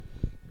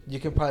You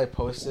can probably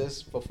post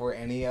this before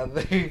any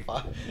other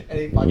podcast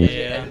or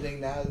anything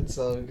now,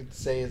 so you could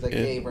say it's like,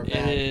 hey, we're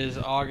back. It is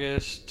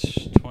August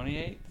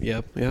 28th.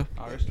 Yep, yeah.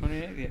 August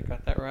 28th. Yeah,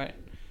 got that right.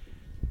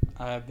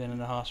 I've been in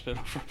the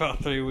hospital for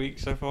about 3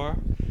 weeks so far.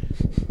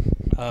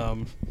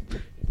 I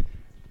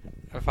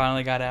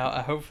finally got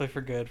out. Hopefully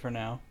for good for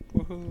now.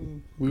 Woohoo!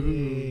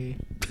 Woo.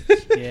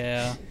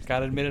 Yeah,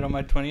 got admitted on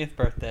my 20th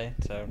birthday.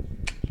 So,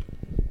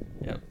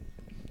 yep.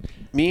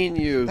 Me and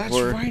you. That's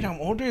right. I'm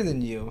older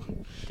than you.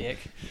 Dick.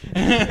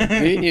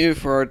 Me and you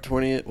for our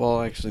 20th.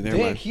 Well, actually, never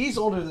mind. He's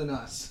older than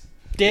us.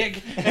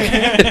 Dick.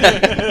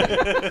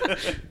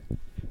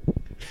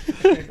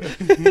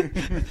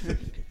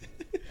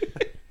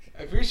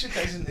 I'm pretty sure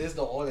Tyson is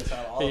the oldest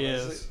out of all He of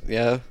us. is.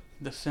 Yeah.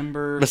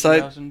 December Beside-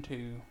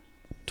 2002.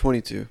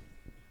 22.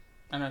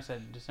 I know I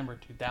said December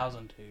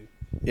 2002.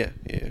 Yeah.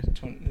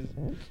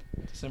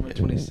 December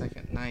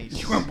 22nd. Nice.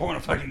 You weren't born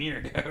a fucking year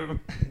ago.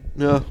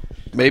 No.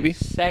 Maybe.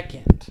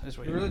 Second is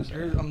what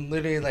I'm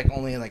literally like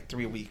only like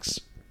 3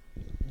 weeks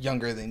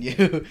younger than you.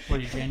 What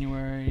are you,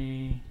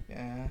 January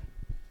Yeah.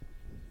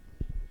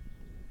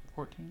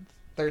 14th?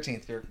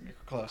 13th. You're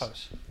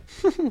close.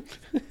 Close.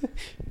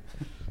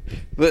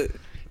 But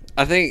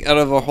I think out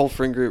of our whole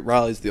friend group,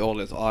 Riley's the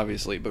oldest,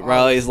 obviously. But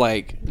Riley's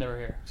like, Never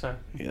here, so.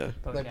 yeah.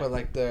 Like, but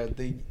like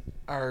the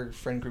our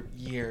friend group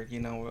year, you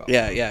know.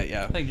 Yeah.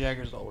 I think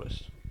Jagger's the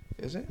oldest.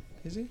 Is it?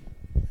 Is he?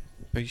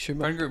 Are you sure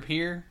about Friend group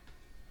here,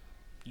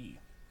 yeah.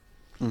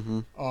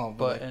 Mm-hmm. Oh,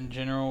 But in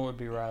general, would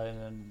be Riley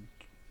and then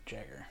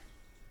Jagger.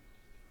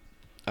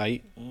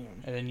 I. And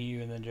then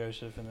you, and then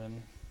Joseph, and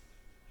then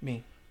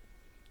me,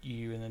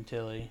 you, and then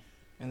Tilly,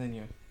 and then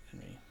you,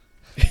 and me.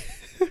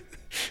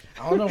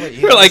 I don't know what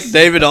We're like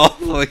David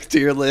off like to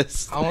your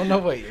list. I don't know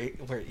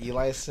where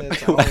Eli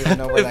sits. I don't even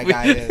know where that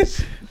guy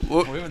is. We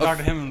haven't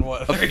talked to him in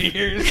what, 30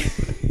 years?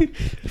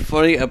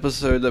 Funny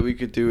episode that we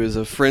could do is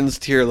a friends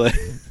tier list.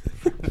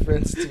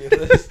 Friends tier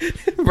list.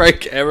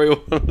 Rank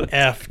everyone.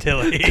 F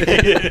Tilly.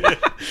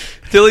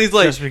 Tilly's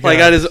like Just because.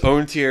 got his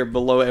own tier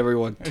below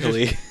everyone.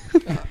 Tilly.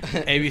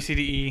 A B C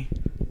D E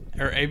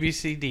or A B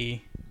C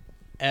D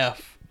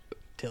F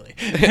Tilly.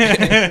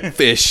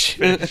 Fish.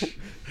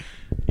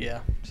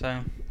 Yeah,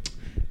 so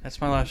that's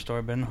my life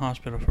story. Been in the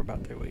hospital for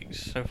about 3 weeks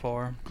so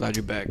far. Glad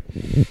you're back.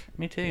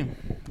 Me too.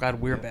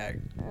 Glad we're back.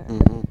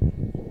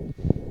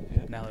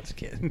 Mm-hmm. Now let's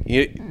kid.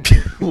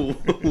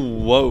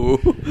 Whoa.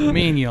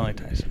 Me and you only,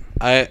 Tyson.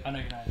 I know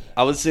you're not.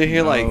 I was sitting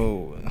here like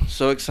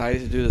so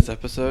excited to do this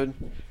episode,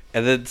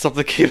 and then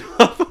something came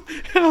up,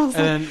 and I was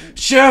And like,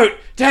 "Shoot!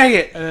 Dang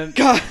it! And then,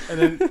 God!" And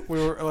then we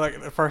were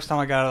like, the first time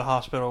I got out of the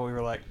hospital, we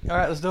were like, all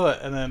right, let's do it.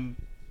 And then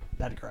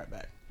I had to go right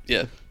back.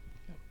 Yeah.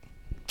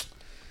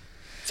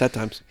 Sad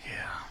times.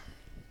 Yeah.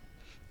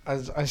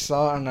 I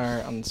saw on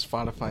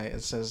Spotify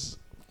it says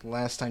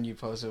last time you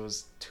posted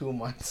was 2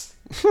 months.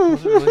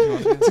 Was it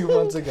really 2 months ago? 2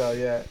 months ago,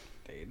 yeah.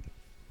 Dude.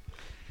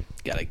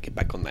 Gotta get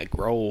back on that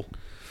growl,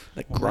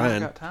 that Well,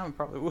 grind. If I got time, we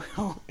probably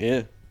will.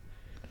 Yeah.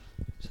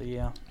 So,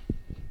 yeah.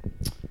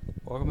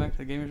 Welcome back to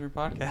the Gamers Room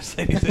Podcast,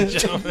 ladies and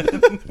gentlemen.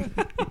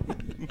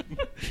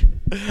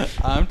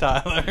 I'm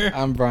Tyler.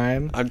 I'm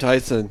Brian. I'm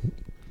Tyson.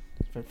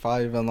 It's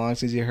probably been long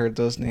since you heard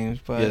those names,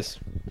 but Yes.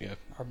 Yeah.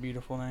 Our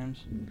beautiful names.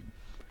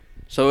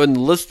 So in the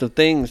list of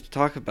things to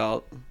talk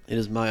about, it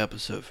is my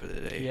episode for the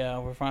day. Yeah,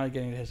 we're finally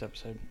getting to his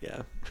episode.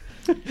 Yeah.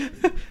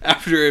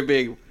 After it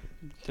being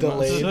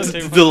Delayed.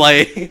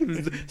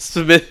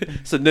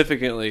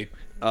 significantly.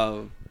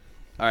 All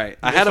right.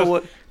 I had a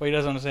Well, he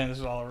doesn't understand this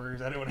is all a ruse.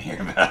 I didn't want to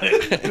hear about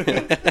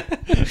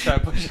it. Try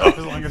to push it off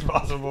as long as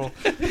possible.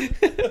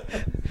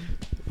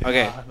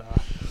 Okay. Nah.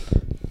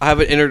 I have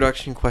an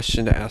introduction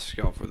question to ask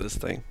y'all for this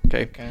thing.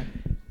 Okay. Okay.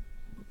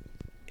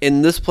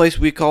 In this place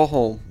we call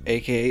home,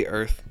 aka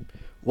Earth,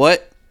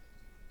 what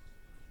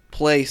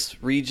place,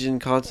 region,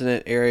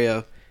 continent,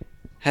 area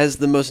has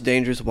the most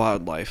dangerous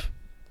wildlife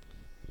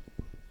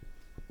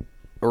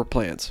or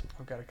plants?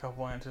 I've got a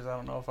couple answers. I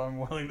don't know if I'm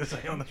willing to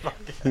say on this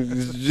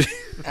podcast.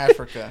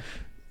 Africa.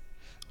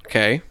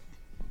 Okay.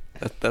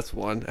 That's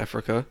one.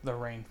 Africa. The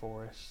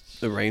rainforests.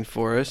 The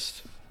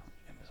rainforest.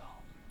 Amazon.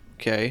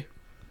 Okay.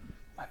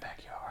 My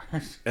backyard.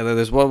 And then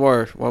there's one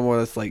more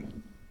that's like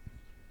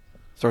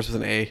starts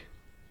with an A.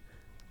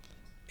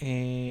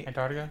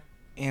 Antarctica?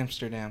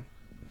 Amsterdam.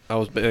 I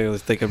was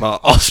thinking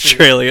about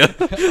Australia.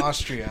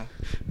 Austria.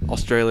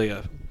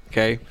 Australia.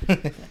 Okay.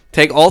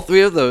 Take all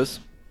three of those,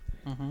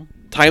 Mm-hmm.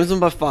 times them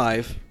by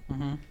 5,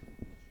 Mm-hmm.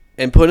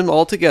 and put them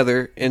all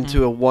together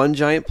into a one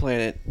giant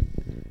planet,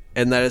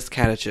 and that is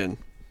Catachin.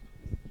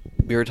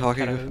 We were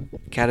talking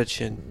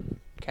Catachin.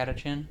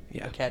 Catachin?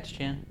 Yeah. A cat's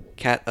chin?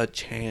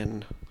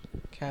 Catachan.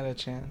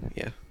 Catachan.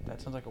 Yeah.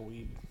 That sounds like a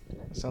weed.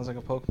 Sounds like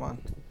a Pokemon.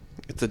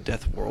 It's a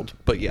death world,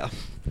 but yeah.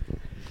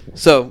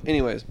 So,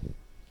 anyways,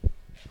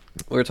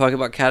 we were talking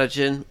about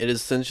Catachin. It is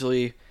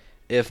essentially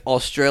if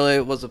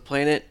Australia was a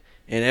planet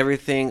and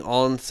everything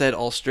on said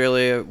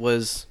Australia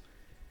was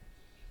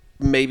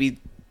maybe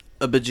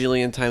a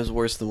bajillion times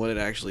worse than what it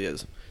actually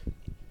is.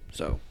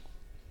 So,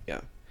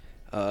 yeah.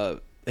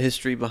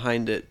 History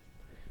behind it.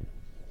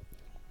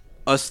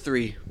 us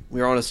three.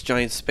 We were on this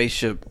giant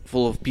spaceship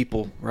full of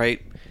people,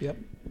 right? Yep.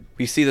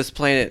 We see this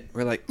planet.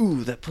 We're like,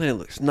 ooh, that planet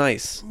looks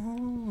nice.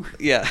 Ooh.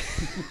 Yeah.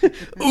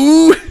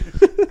 Ooh.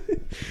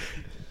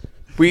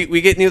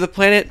 We get near the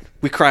planet.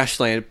 We crash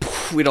land.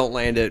 We don't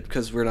land it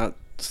because we're not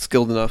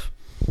skilled enough.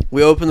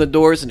 We open the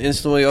doors and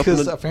instantly open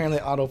Because apparently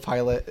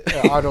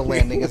auto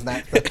landing is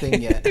not the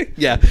thing yet.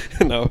 Yeah.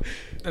 No.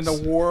 In the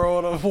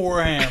world of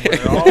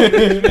Warhammer, all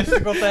these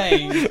mystical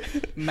things,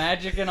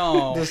 magic and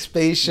all. The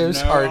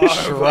spaceships No are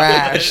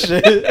trash.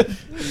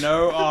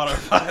 No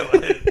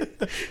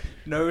autopilot.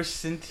 No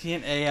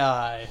sentient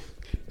AI.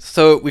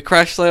 So we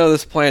crash land on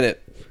this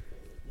planet.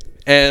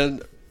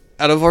 And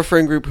out of our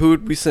friend group, who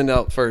would we send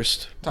out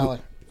first? Tyler.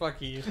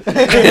 Fuck you.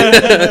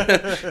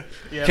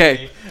 Okay.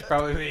 Me.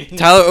 Probably me.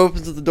 Tyler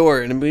opens the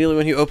door, and immediately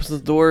when he opens the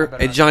door,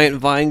 better a not. giant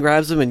vine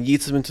grabs him and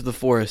yeets him into the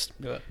forest.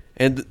 Do it.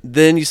 And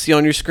then you see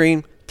on your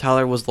screen,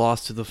 Tyler was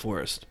lost to the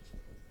forest.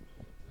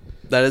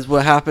 That is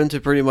what happened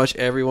to pretty much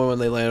everyone when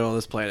they landed on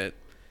this planet.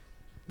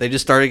 They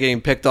just started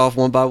getting picked off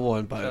one by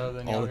one. So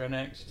then y'all go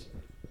next.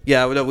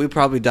 Yeah, we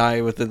probably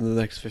die within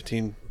the next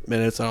 15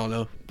 minutes. I don't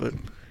know, but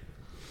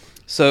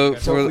so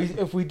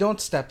If we don't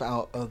step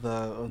out of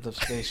the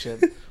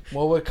spaceship,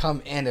 what would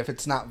come in if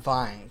it's not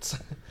vines?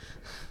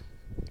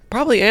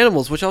 probably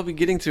animals, which I'll be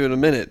getting to in a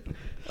minute.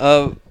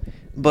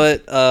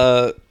 But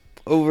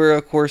over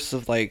a course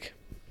of like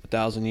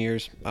 1,000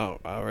 years, I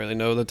don't really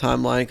know the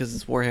timeline because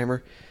it's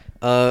Warhammer.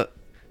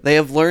 They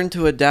have learned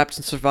to adapt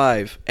and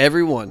survive.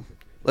 Everyone,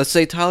 let's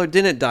say Tyler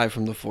didn't die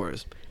from the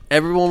forest.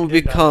 Everyone would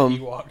become.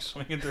 Ewok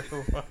swinging through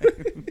a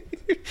vine.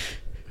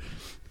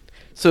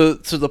 So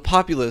the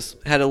populace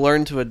had to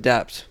learn to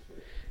adapt.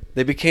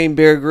 They became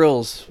Bear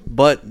Grylls,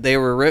 but they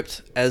were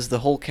ripped as the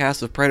whole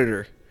cast of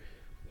Predator.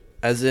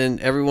 As in,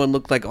 everyone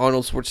looked like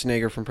Arnold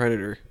Schwarzenegger from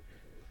Predator.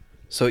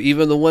 So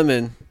even the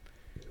women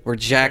were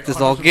jacked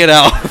as all get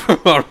out from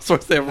Arnold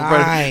Schwarzenegger from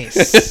Predator.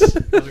 Nice. Was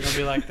it gonna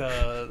be like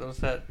what's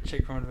that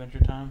chick from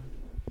Adventure Time?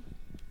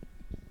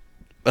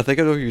 I think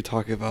I know who you're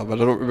talking about, but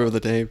I don't remember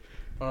the name.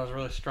 When I was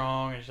really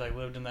strong and she like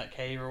lived in that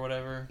cave or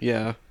whatever,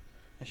 Yeah.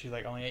 and she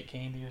like only ate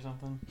candy or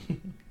something. You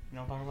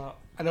know what I'm talking about?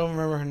 I don't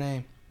remember her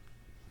name.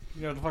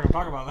 You know what the fuck I'm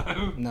talking about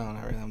though. No,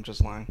 not really. I'm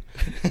just lying.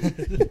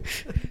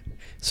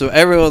 So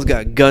everyone's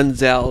got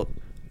guns out,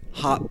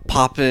 hot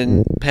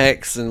popping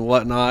pecs and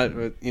whatnot.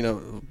 But,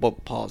 well,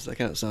 pause. That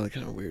kind of sounded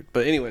kind of weird.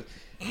 But anyway.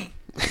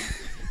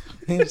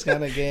 He's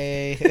kind of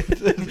gay.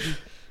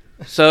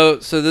 So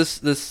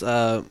this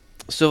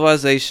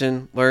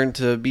civilization learned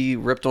to be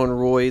ripped on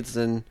roids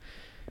and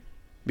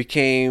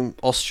became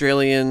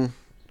Australian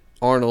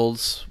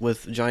Arnolds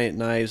with giant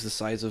knives the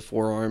size of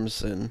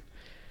forearms and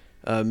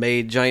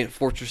made giant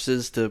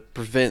fortresses to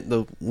prevent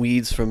the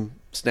weeds from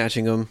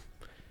snatching them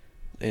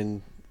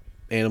and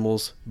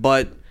animals.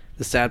 But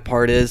the sad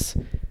part is,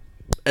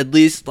 at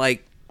least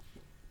like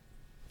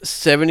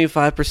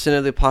 75%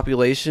 of the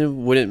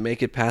population wouldn't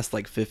make it past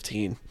like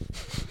 15.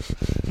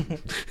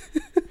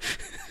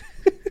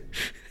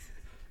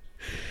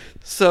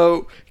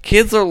 So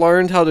kids are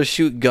learned how to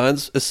shoot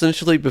guns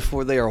essentially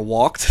before they are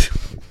walked.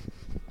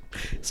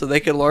 So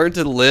they can learn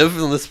to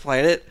live on this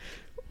planet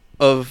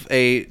of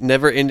a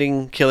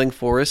never-ending killing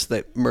forest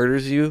that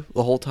murders you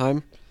the whole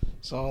time.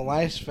 So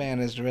lifespan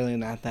is really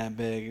not that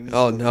big.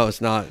 Oh no,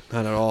 it's not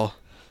at all.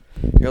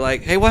 You're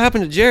like, hey, what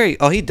happened to Jerry?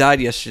 Oh, he died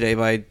yesterday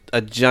by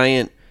a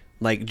giant,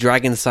 like,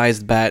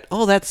 dragon-sized bat.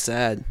 Oh, that's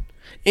sad.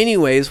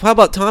 Anyways, how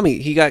about Tommy?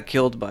 He got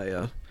killed by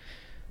a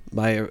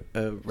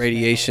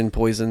radiation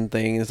poison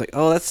thing. It's like,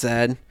 oh, that's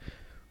sad.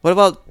 What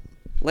about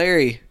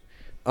Larry?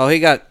 Oh, he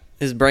got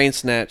his brain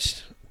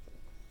snatched.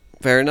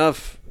 Fair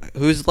enough.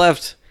 Who's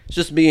left? It's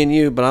just me and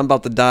you, but I'm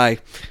about to die.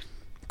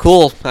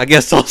 Cool. I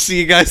guess I'll see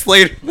you guys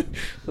later.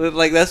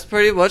 Like, that's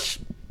pretty much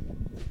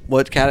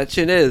what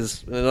Catachin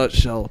is in a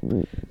nutshell.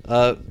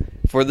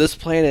 For this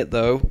planet,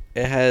 though,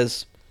 it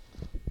has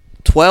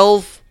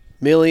 12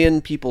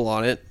 million people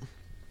on it.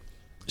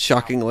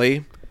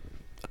 Shockingly.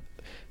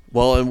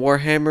 Well, in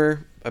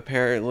Warhammer,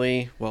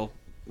 apparently, well,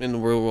 in the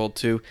real world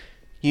too,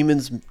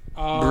 humans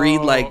breed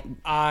like...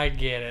 I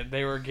get it.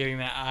 They were getting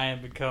that I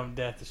am become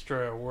Death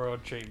Destroyer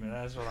world treatment.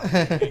 That's what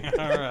I'm thinking.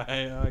 Alright,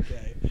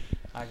 okay.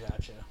 I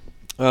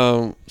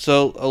gotcha.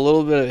 So, a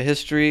little bit of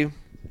history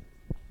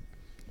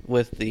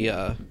with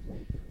the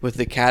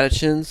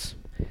Catachins.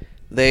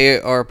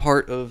 They are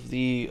part of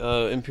the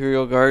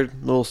Imperial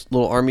Guard,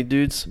 little army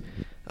dudes.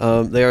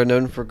 They are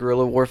known for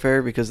guerrilla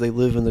warfare because they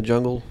live in the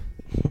jungle.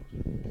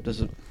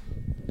 Doesn't...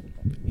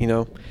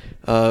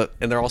 and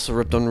they're also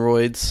ripped on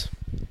roids,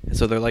 and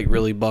so they're like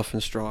really buff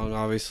and strong.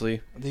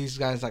 Obviously, Are these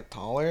guys like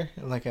taller,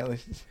 like at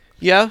least.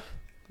 yeah.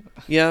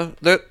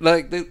 They're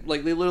they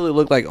literally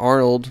look like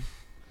Arnold,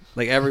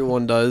 like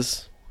everyone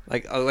does.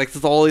 Like that's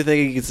the only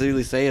thing you can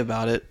really say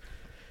about it.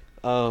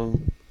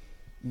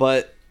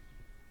 But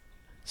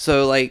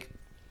so like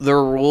there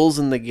are rules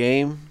in the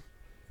game.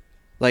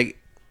 Like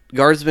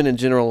guardsmen in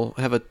general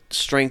have a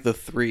strength of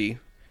 3.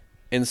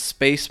 And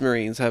Space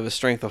Marines have a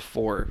strength of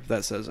 4, if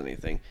that says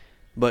anything.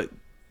 But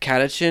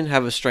catechin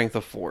have a strength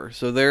of 4,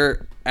 so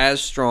they're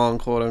as strong,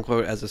 quote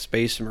unquote, as a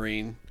space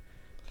marine,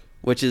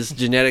 which is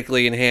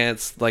genetically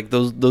enhanced, like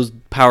those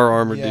power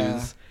armor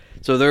dudes.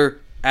 So they're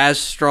as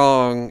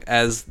strong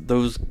as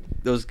those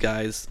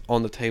guys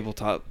on the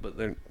tabletop, but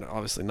they're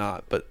obviously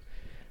not. But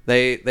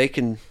they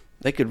could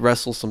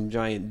wrestle some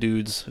giant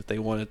dudes if they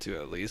wanted to,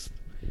 at least.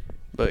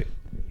 But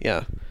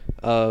yeah.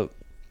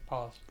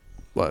 Pause.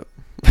 What?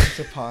 It's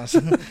a pause.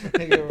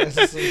 They could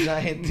wrestle some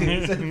giant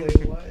dudes. And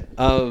they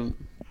what?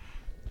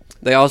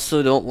 They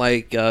also don't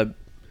like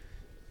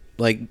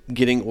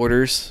getting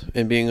orders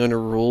and being under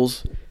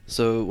rules.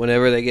 So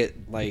whenever they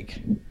get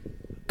like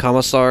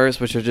commissars,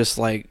 which are just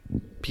like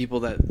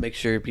people that make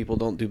sure people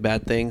don't do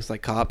bad things,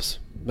 like cops,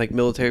 like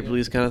military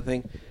police kind of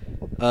thing,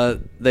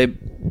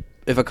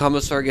 if a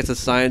commissar gets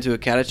assigned to a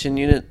catechin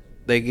unit,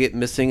 they get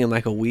missing in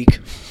like a week.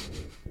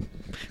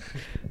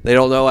 They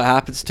don't know what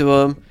happens to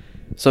them.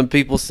 Some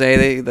people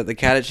say that the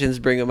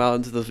catechins bring them out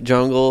into the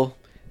jungle.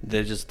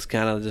 They're just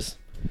kind of just,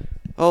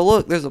 oh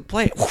look, there's a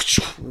plant.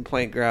 The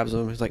plant grabs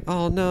them. He's like,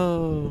 oh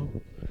no.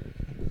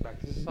 Back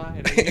to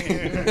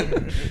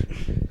society.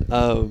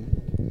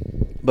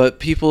 But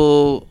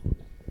people,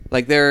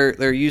 like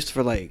they're used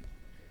for like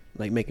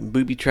making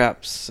booby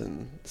traps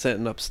and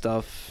setting up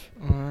stuff.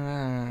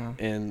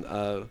 And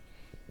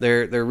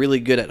they're really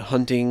good at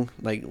hunting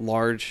like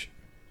large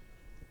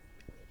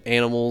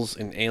animals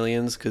and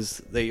aliens, because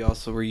they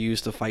also were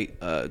used to fight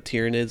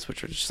Tyranids,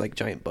 which are just like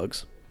giant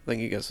bugs. I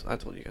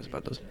told you guys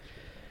about those.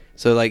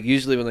 So like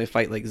usually when they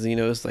fight like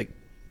Xenos, like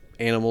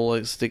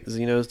animalistic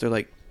Xenos, they're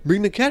like,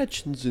 bring the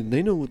catechins in,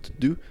 they know what to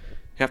do.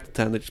 Half the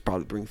time they just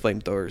probably bring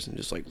flamethrowers and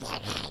just like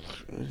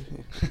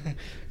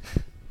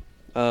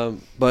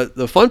but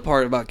the fun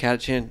part about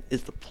catechin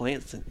is the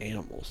plants and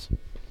animals.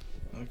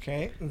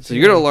 Okay. So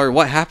you're gonna learn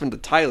what happened to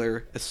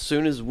Tyler as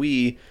soon as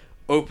we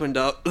opened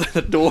up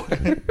the door.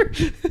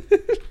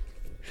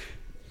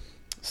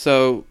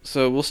 So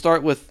we'll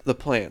start with the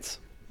plants.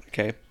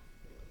 Okay.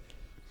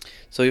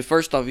 So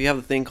first off, you have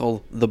the thing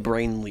called the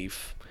brain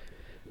leaf.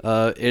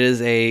 It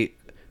is a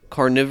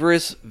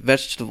carnivorous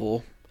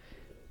vegetable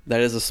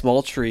that is a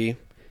small tree.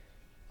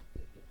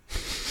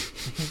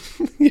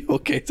 You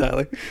okay,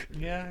 Tyler?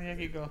 Yeah,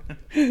 keep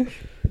going.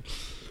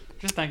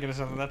 Just thinking of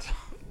something, that's all.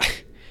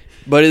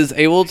 But is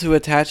able to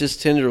attach its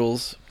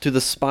tendrils to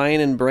the spine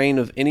and brain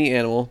of any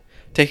animal,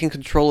 taking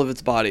control of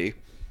its body.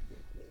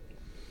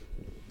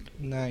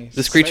 Nice.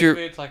 This creature,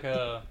 basically it's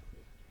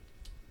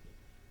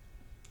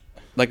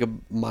like a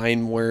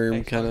mind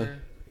worm Facehugger?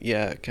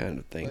 kind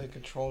of thing. It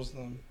controls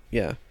them.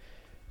 Yeah.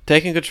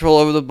 Taking control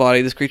over the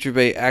body, this creature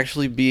may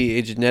actually be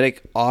a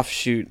genetic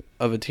offshoot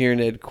of a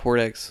Tyranid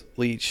cortex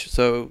leech.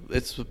 So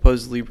it's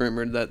supposedly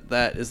rumored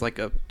that is like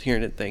a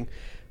Tyranid thing.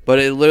 But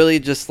it literally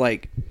just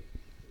like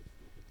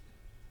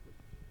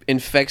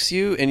infects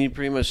you and you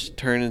pretty much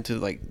turn into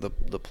like the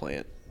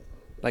plant.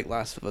 Like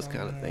Last of Us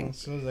kind of thing.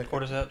 So it's like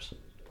cordyceps,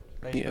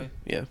 basically.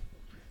 Yeah.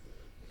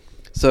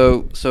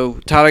 So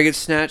Tyler gets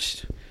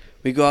snatched.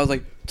 We go out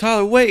like,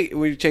 Tyler, wait!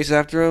 And we chase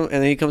after him, and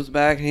then he comes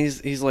back, and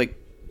he's like,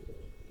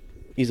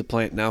 he's a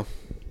plant now.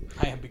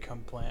 I have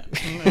become plant.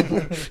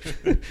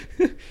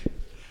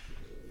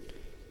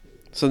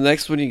 So the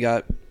next one you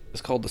got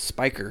is called the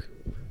spiker.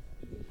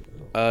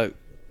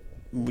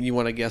 You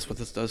want to guess what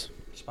this does?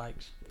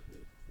 Spikes.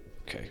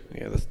 Okay,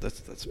 yeah,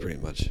 that's pretty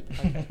much.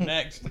 Okay,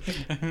 next.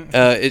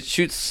 It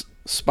shoots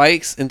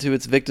spikes into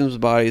its victims'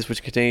 bodies,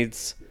 which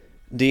contains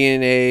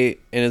DNA,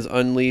 and has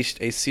unleashed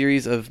a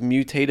series of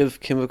mutative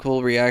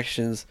chemical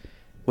reactions,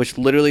 which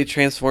literally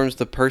transforms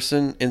the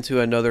person into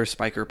another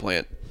spiker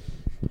plant.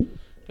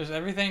 Does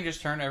everything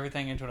just turn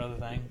everything into another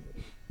thing?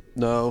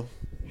 No.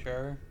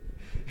 Sure.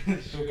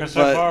 Because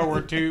so far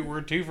we're two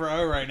for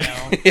 0 right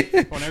now.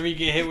 Whenever you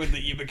get hit with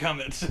it, you become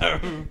it. So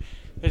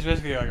it's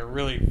basically like a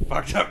really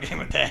fucked up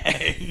game of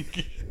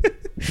tag.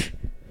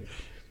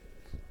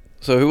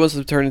 So who wants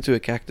to turn into a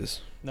cactus?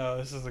 No,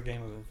 this is a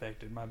game of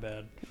infected. My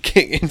bad.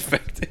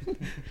 Infected.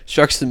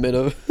 Sharks and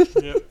minnow.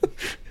 Yep.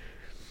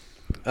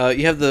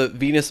 You have the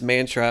Venus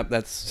man trap.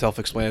 That's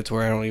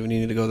self-explanatory. I don't even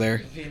need to go there.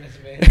 Venus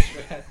man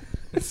trap.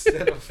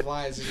 Instead of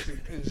flies,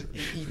 it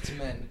eats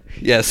men.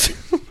 Yes.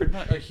 Pretty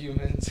much. Or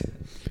humans.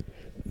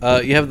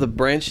 You have the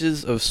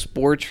branches of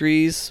spore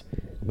trees,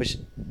 which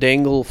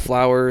dangle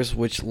flowers,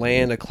 which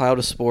land a cloud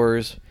of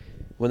spores.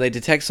 When they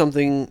detect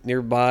something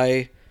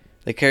nearby,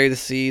 they carry the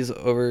seeds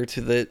over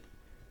to the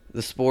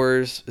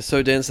spores is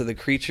so dense that the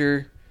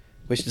creature,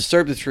 which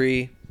disturbed the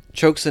tree,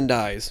 chokes and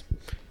dies.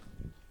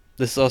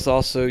 This is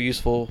also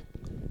useful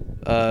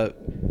to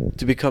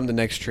become the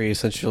next tree,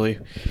 essentially.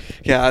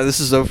 Yeah, this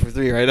is 0 for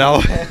 3 right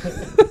now.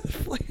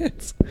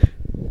 Plants.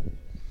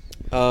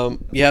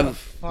 You have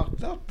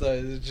Fucked up though.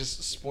 It's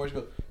just spores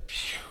go.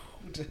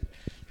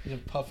 You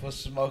puff of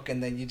smoke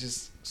and then you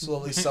just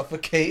slowly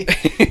suffocate.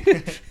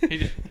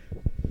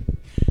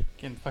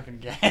 Getting fucking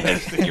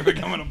gassed and you're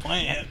becoming a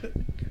plant.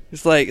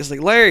 It's like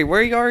Larry,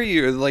 where are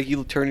you? And like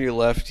you turn to your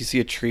left, you see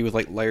a tree with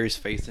like Larry's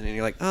face in it, and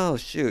you're like, oh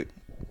shoot,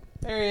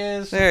 There he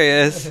is. there he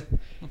is.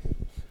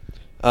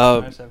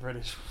 Nice, I've read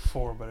his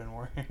 4, but in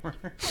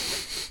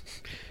Warhammer.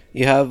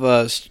 You have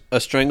a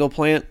strangle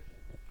plant,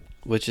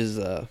 which is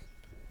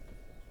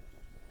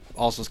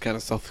also kind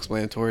of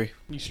self-explanatory.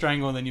 You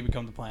strangle and then you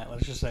become the plant.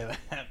 Let's just say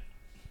that.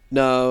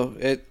 No,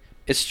 it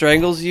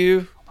strangles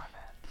you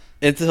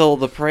until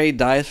the prey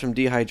dies from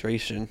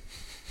dehydration.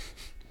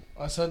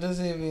 Oh, so it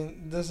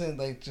doesn't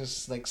like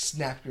just like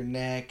snap your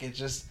neck. It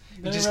just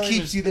Doesn't really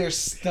keeps you there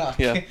stuck.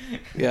 Yeah.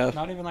 Yeah.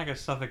 Not even like a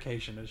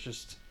suffocation. It's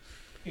just.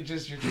 you're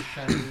just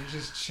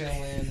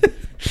chilling.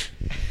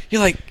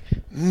 You're like,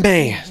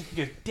 man.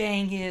 You go,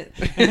 dang it.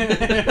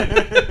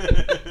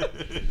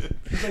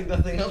 It's like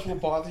nothing else will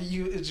bother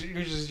you.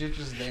 You're just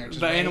there. Just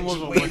The animals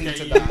will look waiting at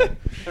to you. die.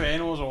 The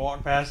animals will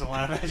walk past and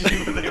laugh at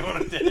you, but they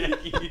want to tag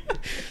you.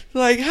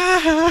 Like, ha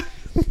ha.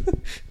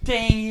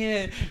 Dang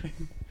it.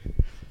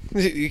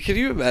 Can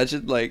you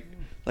imagine, like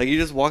you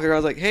just walking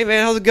around like, hey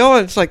man, how's it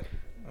going? It's like,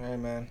 Hey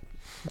man.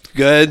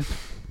 good.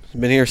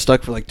 Been here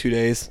stuck for like 2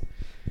 days.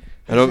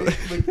 I don't.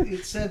 Like,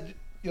 it said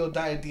you'll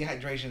die of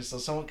dehydration, so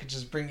someone could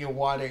just bring you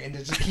water and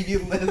just keep you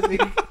living.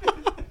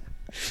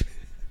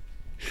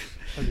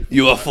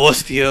 You are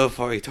forced here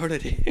for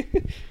eternity.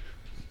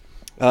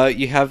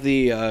 You have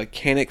the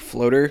Canic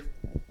floater.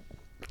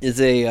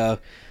 Is a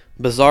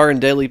bizarre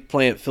and deadly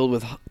plant filled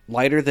with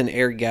lighter than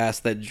air gas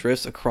that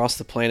drifts across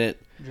the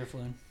planet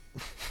Drifloon.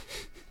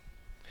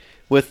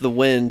 with the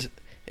wind.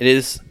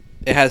 It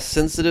has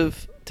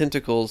sensitive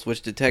tentacles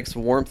which detects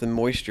warmth and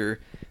moisture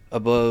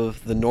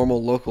above the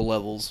normal local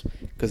levels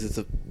because it's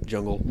a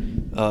jungle.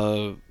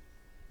 Hold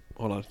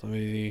on, let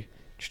me.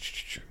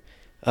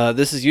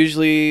 This is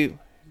usually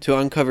to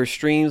uncover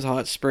streams,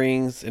 hot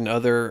springs, and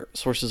other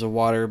sources of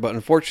water, but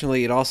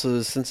unfortunately, it also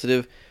is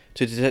sensitive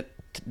to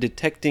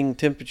detecting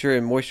temperature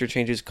and moisture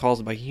changes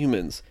caused by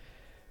humans.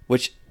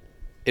 Which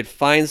it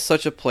finds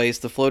such a place,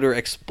 the floater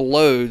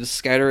explodes,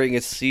 scattering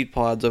its seed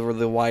pods over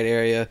the wide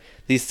area.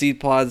 These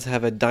seed pods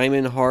have a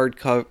diamond hard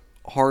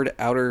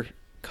outer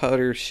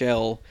cutter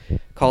shell,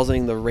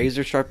 causing the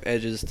razor sharp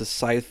edges to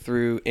scythe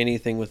through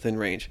anything within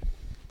range.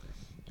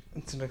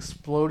 It's an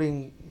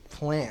exploding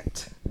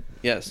plant.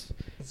 Yes.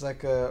 It's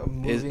like a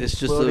moving, it's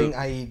just exploding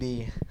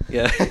IED.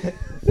 Yeah.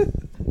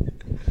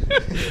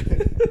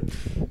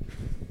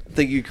 I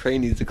think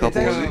Ukraine needs a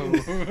couple of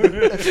these.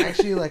 It's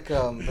actually like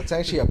it's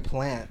actually a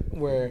plant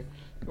or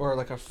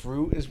like a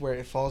fruit is where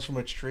it falls from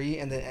a tree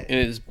and then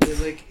it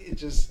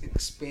just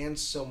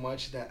expands so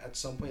much that at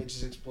some point it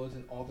just explodes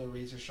and all the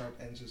razor sharp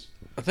ends just.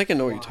 I think I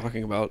know what you're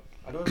talking about.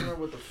 I don't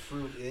remember what the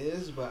fruit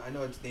is, but I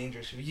know it's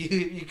dangerous if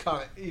you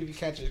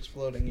catch it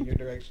exploding in your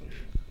direction.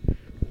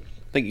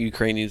 I think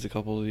Ukraine needs a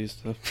couple of these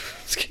too.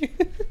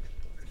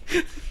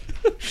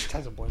 Just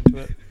has a point to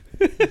it.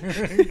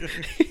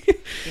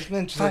 It's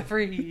meant Fly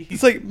free.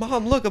 He's like,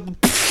 Mom, look. Mom,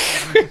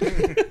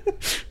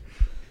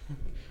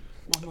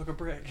 look a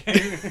brick. You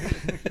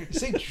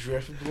say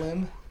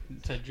Drifblim?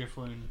 It said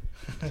Drifloon.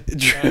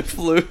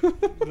 Drifloon.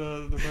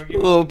 The Pokemon.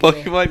 Little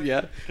Pokemon,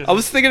 yeah. I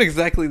was thinking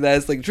exactly that.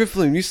 It's like,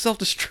 Drifloon, you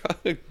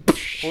self-destruct.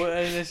 Well,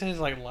 they say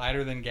it's like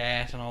lighter than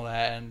gas and all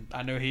that, and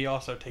I know he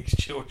also takes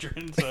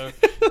children, so.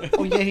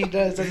 Oh yeah, he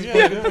does. That's,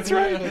 Yeah, that's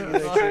right.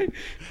 that's right.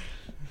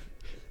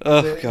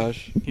 Oh,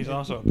 gosh. He's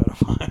also a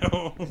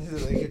pedophile.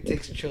 Like it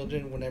takes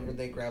children whenever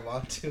they grab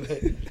onto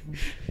it.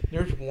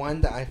 There's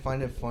one that I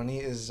find it funny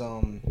is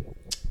I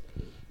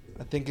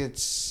think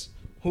it's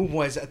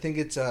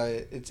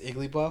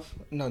Igglybuff.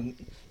 No,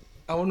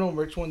 I don't know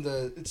which one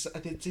I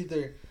think it's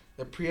either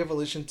the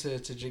pre-evolution to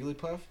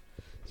Jigglypuff.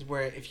 Is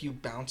where if you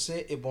bounce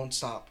it, it won't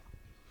stop.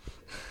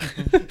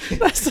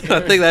 I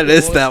think that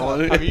is that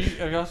one.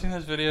 Have y'all seen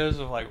those videos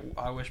of like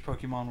I wish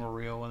Pokemon were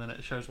real and then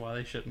it shows why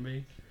they shouldn't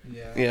be?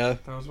 Yeah. Yeah.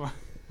 There was one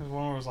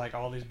where it was like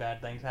all these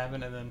bad things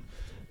happen, and then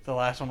the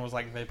last one was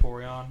like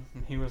Vaporeon,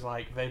 and he was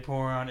like,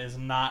 Vaporeon is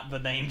not the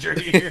danger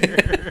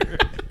here.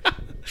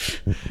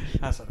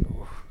 I said,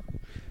 ooh.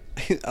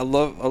 I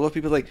love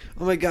people like,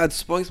 oh my god,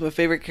 Spunk's my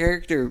favorite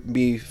character.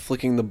 Me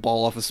flicking the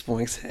ball off of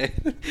Spunk's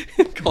head,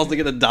 causing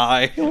it to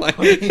die. Like,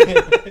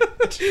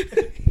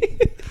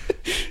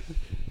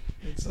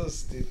 it's so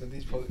stupid.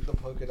 The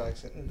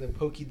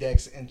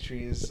Pokédex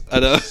entries. I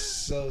know.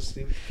 So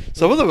stupid.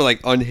 Some of them are like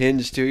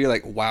unhinged too. You're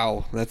like,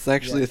 wow, that's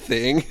actually a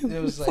thing.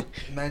 It was like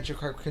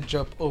Magikarp can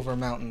jump over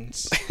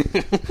mountains.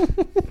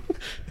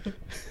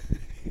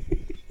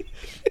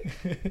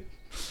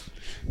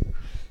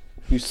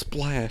 You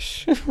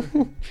splash.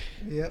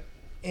 Yep.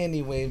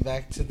 Anyway,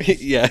 back to this,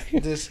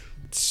 this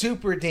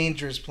super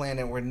dangerous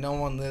planet where no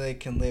one literally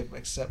can live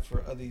except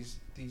for these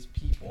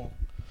people.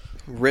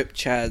 Rip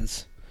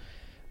Chads.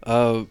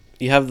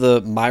 You have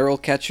the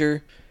Myral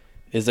Catcher.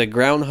 Is a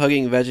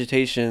ground-hugging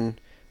vegetation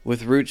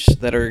with roots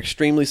that are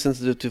extremely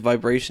sensitive to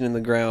vibration in the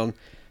ground,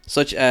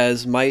 such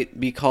as might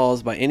be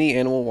caused by any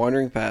animal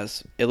wandering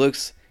past. It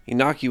looks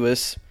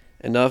innocuous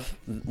enough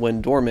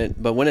when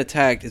dormant, but when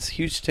attacked, its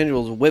huge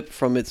tendrils whip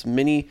from its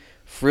many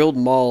frilled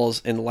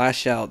maws and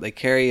lash out. They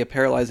carry a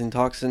paralyzing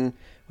toxin,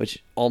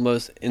 which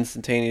almost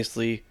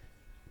instantaneously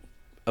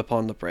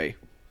upon the prey.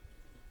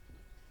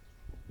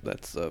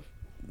 That's a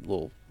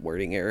little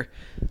wording error.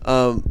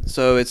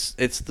 So it's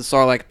the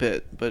Sarlacc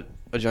pit, but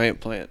a giant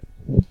plant.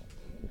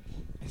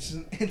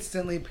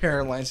 instantly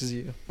paralyzes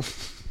you.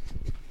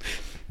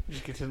 You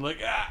get to like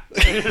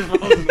it just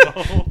falls in the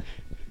hole.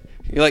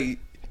 You're like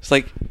it's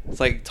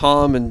like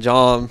Tom and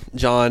John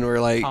were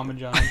like Tom and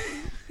John.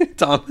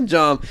 Tom and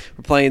John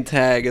were playing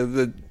tag,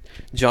 and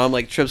John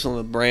like trips on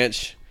the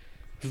branch,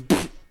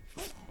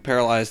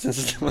 paralyzed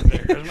instantly.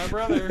 There goes my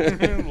brother.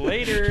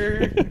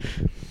 Later.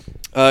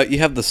 You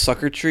have the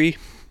sucker tree.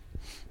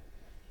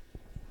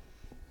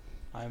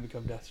 I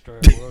become Death Destroyer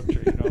of the World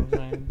Tree. You know what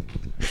I'm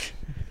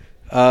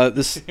saying?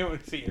 This. You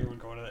would see everyone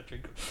going to that tree.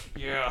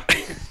 Yeah.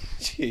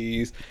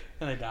 Jeez.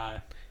 And they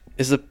die.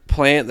 Is a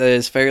plant that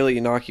is fairly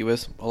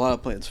innocuous. A lot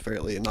of plants are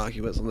fairly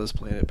innocuous on this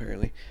planet,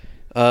 apparently.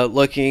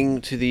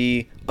 Looking to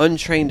the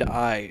untrained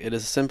eye, it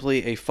is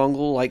simply a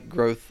fungal-like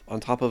growth on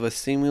top of a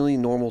seemingly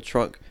normal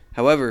trunk.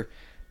 However,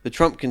 the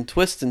trunk can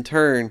twist and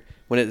turn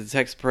when it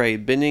detects prey,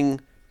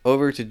 bending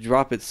over to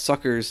drop its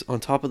suckers on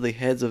top of the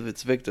heads of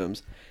its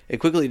victims. It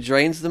quickly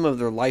drains them of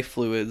their life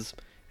fluids,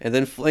 and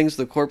then flings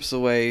the corpse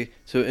away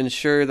to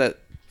ensure that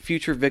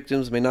future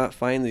victims may not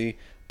find the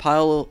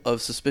pile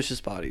of suspicious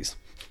bodies.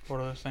 What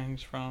are those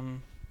things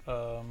from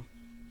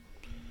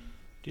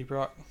Deep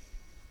Rock?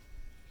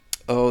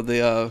 Oh,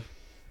 the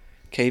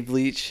cave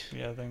leech.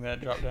 Yeah, the thing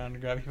that dropped down to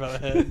grab you by the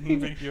head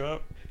and pick you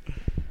up.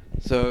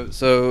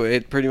 So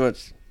it pretty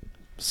much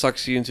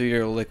sucks you into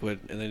your liquid,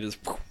 and then just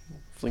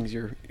flings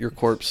your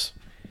corpse.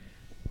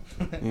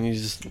 And you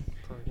just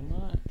Pretty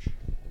much.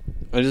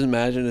 I just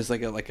imagine it's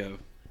like a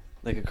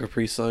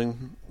Capri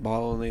Sun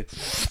bottle, and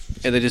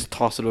they just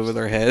toss it over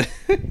their head.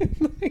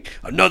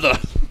 Another.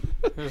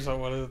 Here's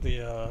what is it, the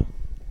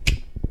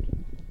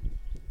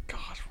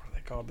gosh, what are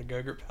they called? The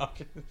Go-Gurt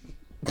pouches.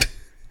 The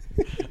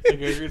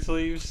Go-Gurt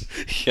sleeves.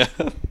 Yeah.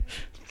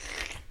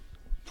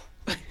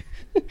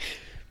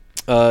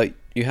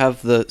 You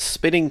have the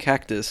spitting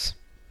cactus.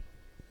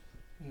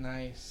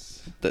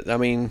 Nice. I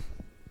mean,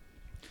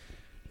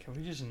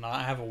 Can we just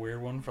not have a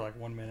weird one for like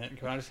 1 minute?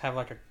 Can I just have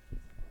like a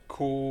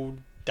cool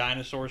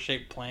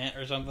dinosaur-shaped plant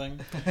or something?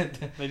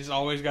 They just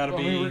always got to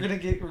be. I mean,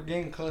 we're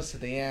getting close to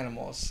the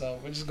animals, so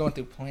we're just going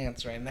through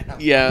plants right now.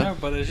 yeah. No,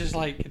 but it's just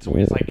like it's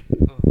like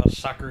the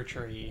sucker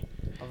tree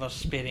of the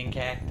spitting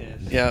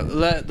cactus. Yeah,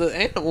 the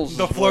animals.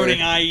 The floating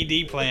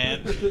IED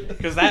plant,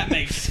 because that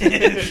makes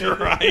sense,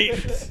 right?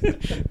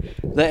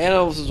 The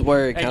animals is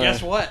where it And kind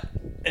guess what?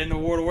 In the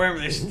World of Warhammer,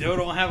 they still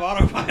don't have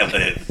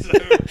autopilot. So.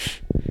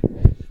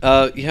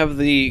 You have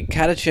the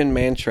Catachin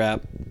man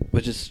trap,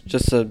 which is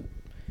just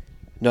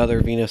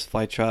another Venus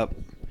flytrap.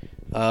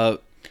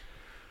 But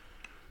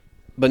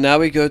now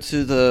we go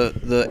to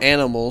the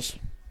animals,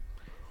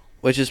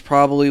 which is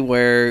probably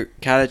where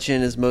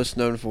Catachin is most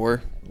known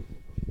for.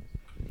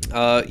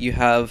 You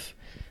have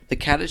the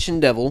Catachin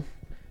devil,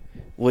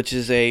 which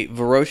is a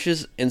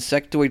ferocious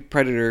insectoid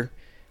predator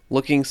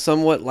looking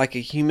somewhat like a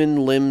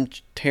human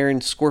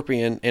limb-tearing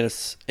scorpion and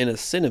a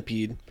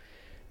centipede.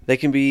 They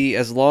can be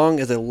as long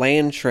as a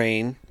land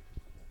train,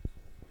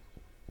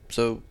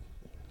 so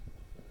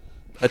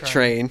a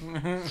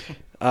train,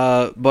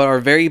 but are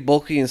very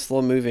bulky and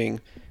slow-moving,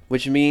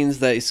 which means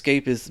that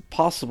escape is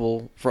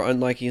possible for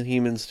unlucky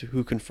humans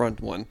who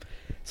confront one.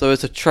 So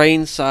it's a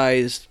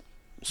train-sized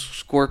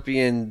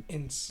scorpion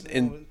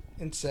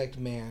insect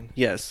man.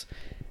 Yes.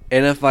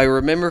 And if I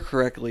remember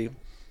correctly,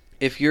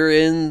 if you're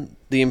in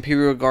the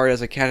Imperial Guard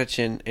as a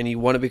Catachin and you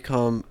want to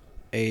become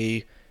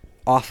a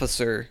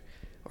officer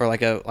or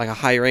like a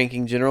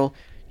high-ranking general,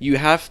 you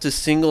have to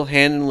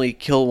single-handedly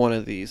kill one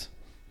of these.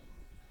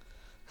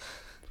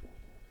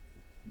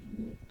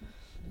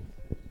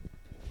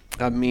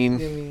 I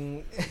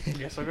mean,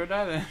 Guess I'll go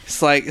die then.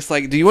 It's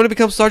like, do you want to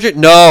become sergeant?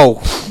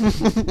 No.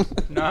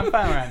 No, I'm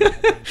fine where I'm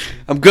at.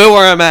 I'm good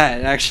where I'm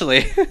at,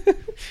 actually.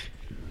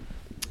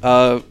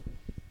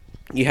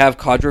 You have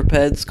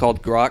quadrupeds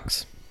called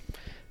groks.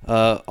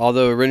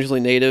 Although originally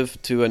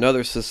native to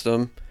another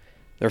system,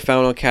 they're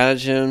found on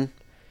Catachin,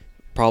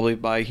 probably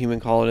by human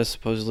colonists,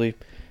 supposedly.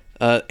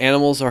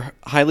 Animals are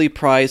highly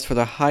prized for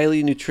their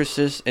highly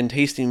nutritious and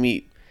tasty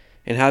meat,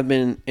 and have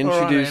been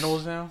introduced. We're on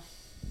animals now?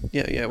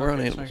 Yeah, we're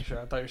on animals. Make sure.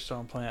 I thought you were still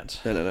on plants.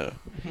 No.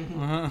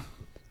 Uh-huh.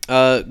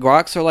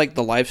 Groks are like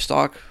the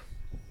livestock,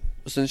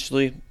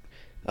 essentially.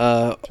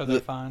 So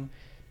they're fine.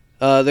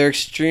 They're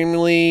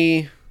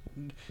extremely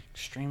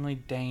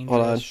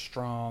dangerous,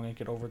 strong, and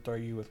could overthrow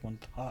you with one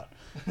thought.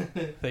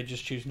 They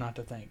just choose not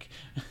to think.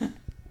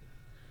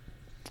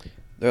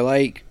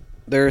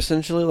 They're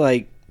essentially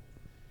like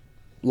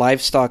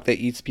livestock that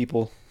eats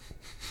people.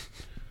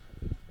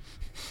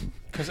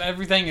 Because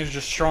everything is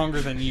just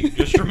stronger than you.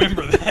 Just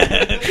remember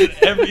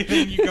that.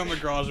 Everything you come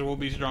across will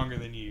be stronger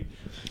than you.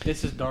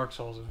 This is Dark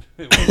Souls.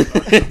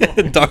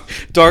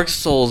 Dark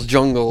Souls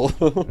jungle.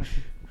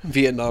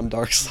 Vietnam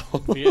Dark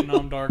Souls.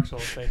 Vietnam Dark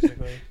Souls,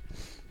 basically.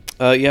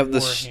 You have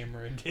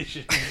Warhammer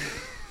edition.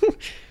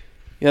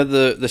 You have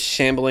the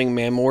shambling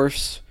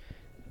mamorphs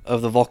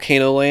of the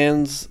volcano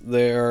lands.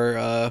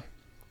 They're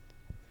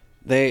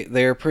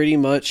pretty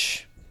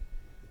much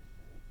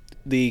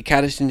the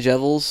Catachin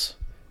devils,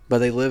 but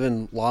they live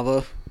in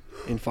lava,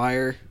 in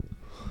fire.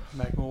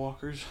 Magma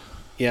walkers.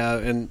 Yeah,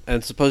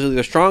 and supposedly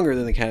they're stronger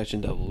than the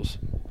catechin devils.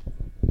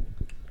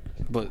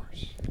 But,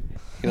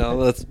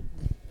 that's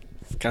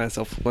kind of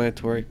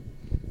self-explanatory.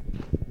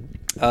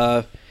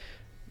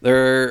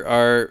 There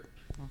are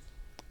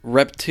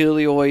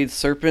reptilioid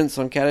serpents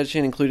on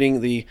catechin, including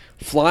the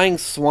flying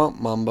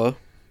swamp mamba.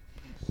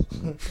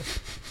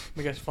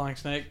 I guess flying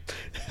snake.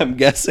 I'm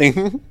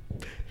guessing.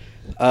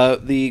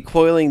 The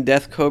coiling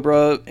death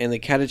cobra and the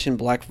catechin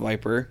black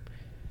viper.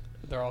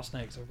 They're all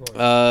snakes, of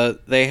course.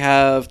 They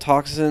have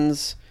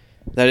toxins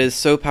that is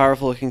so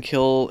powerful it can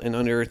kill in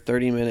under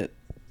 30-minute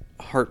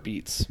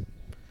heartbeats.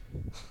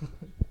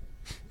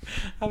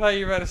 How about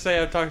you about to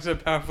say I'm talking so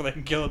powerful they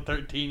can kill a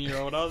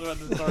 13-year-old? I was about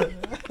to start.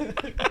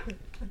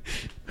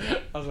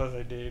 I was about to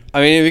say, dude. I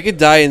mean, if we could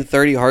die in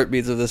 30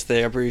 heartbeats of this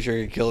thing, I'm pretty sure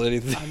you could kill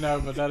anything. I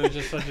know, but that is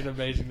just such an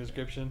amazing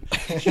description.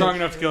 Strong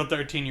enough to kill a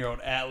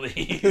 13-year-old, at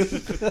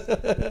least.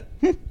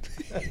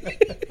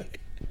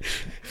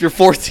 If you're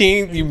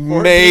 14, you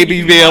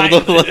maybe be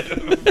able to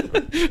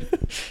live.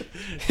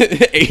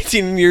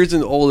 18 years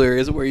and older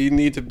is where you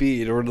need to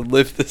be in order to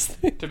live this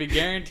thing. To be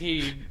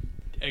guaranteed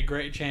a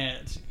great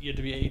chance, you have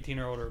to be 18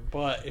 or older.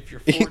 But if you're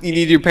 14, you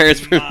need your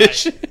parents'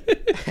 permission.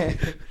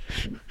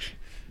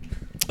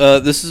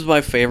 This is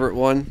my favorite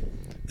one.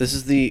 This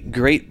is the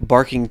great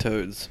barking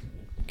toads.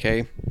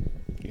 Okay?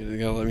 You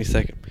gotta let me a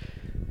second.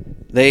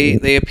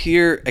 They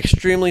appear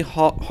extremely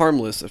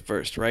harmless at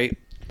first, right?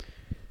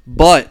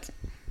 But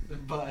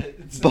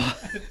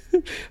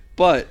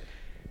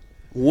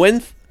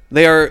when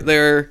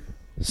they're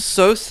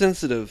so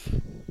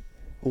sensitive,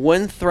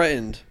 when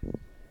threatened,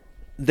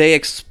 they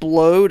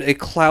explode a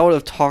cloud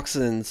of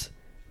toxins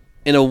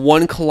in a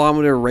 1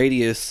 kilometer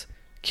radius,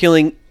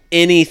 killing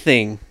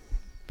anything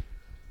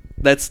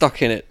that's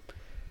stuck in it.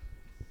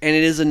 And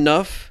it is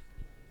enough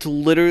to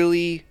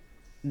literally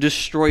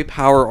destroy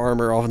power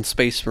armor on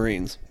Space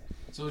Marines.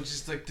 So it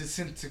just like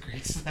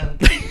disintegrates them.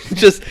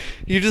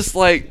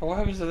 What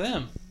happens to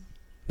them?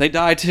 They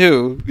die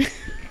too.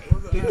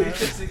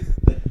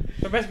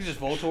 They're basically just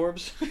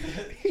Voltorbs.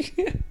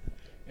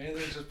 And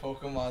they're just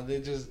Pokemon.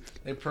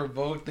 They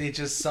provoke. They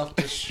just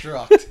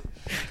self-destruct.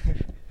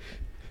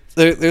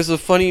 There's a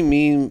funny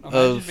meme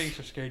Imagine being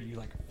so scared you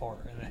like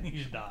fart and then you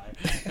just die.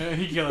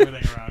 You kill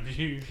everything around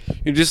you.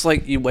 You're just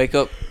like, you wake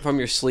up from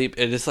your sleep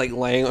and it's like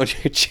laying on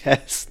your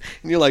chest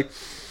and you're like,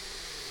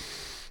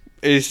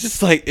 it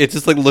just like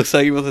looks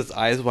at you with its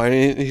eyes wide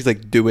and he's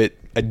like, do it,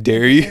 I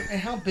dare you. And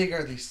how big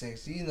are these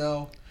things? Do you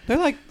know? They're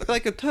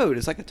like a toad.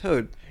 It's like a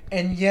toad.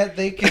 And yet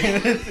they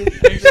can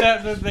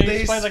Except that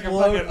they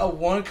explode a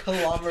 1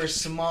 kilometer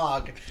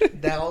smog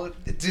that will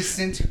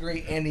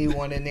disintegrate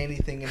anyone and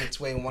anything in its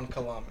way in 1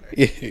 kilometer.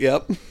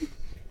 Yep.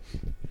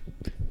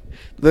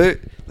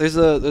 There's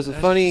a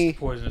funny just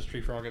poisonous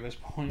tree frog at this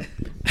point.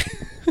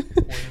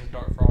 Poisonous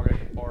dark frog at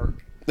the park.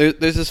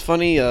 There's this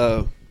funny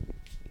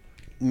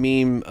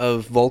meme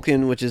of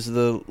Vulcan, which is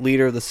the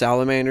leader of the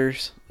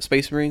Salamanders,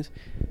 Space Marines.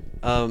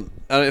 I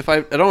don't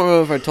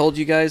know if I told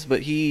you guys,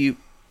 but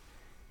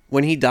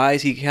when he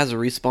dies, he has a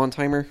respawn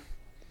timer,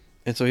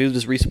 and so he'll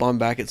just respawn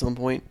back at some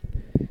point.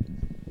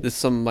 It's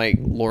some like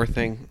lore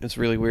thing. It's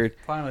really weird.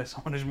 Finally,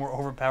 someone who's more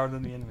overpowered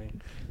than the enemy.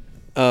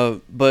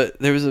 But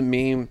there was a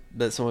meme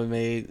that someone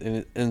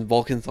made, and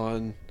Vulcan's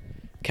on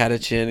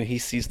Catachin, and he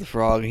sees the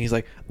frog, and he's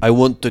like, "I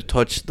want to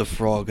touch the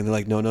frog," and they're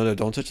like, "No,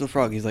 don't touch the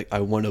frog." He's like, "I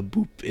want to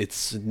boop its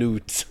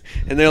snoot,"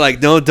 and they're like,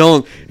 "No,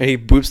 don't," and he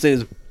boops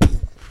it.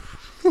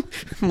 And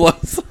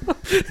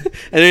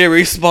then he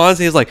respawns, and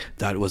he's like,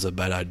 "That was a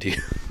bad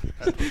idea."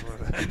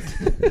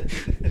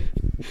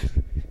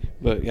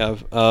 But yeah,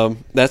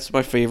 that's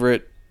my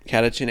favorite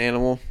Catachin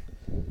animal.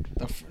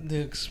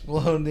 The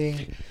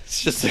exploding.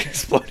 It's just an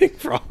exploding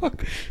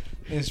frog.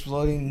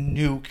 Exploding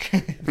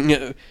nuke.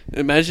 Yeah,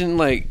 imagine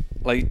like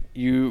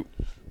you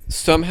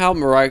somehow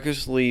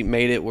miraculously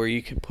made it where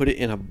you could put it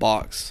in a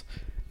box,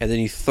 and then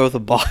you throw the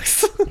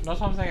box. That's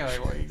what I'm thinking.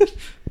 Like,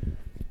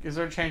 is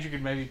there a chance you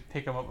could maybe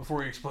pick them up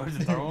before he explodes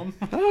and throw them?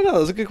 I don't know.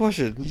 That's a good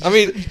question. I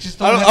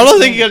don't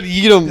think you got to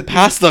eat them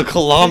past the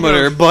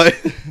kilometer, but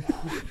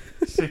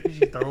as soon as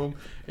you throw them,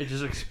 it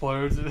just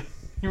explodes. You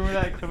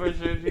remember that clip I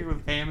showed you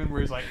with Hammond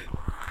where he's like...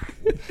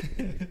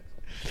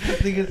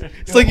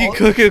 It's like you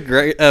cook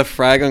a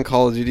frag on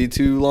Call of Duty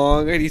too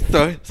long, and you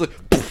throw it. It's like...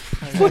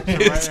 right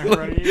in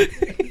front of you.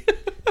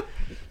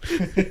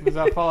 Was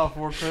that Fallout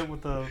 4 clip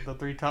with the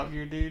 3 Top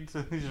Gear dudes?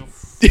 He's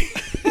just...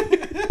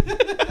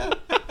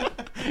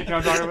 You know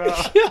what I'm talking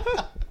about?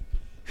 Yeah.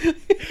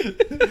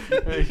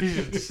 He's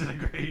just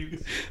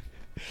disintegrates.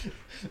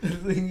 The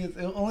thing is,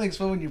 it'll only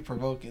explode when you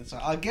provoke it. So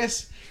I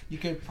guess you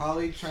could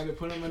probably try to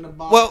put him in a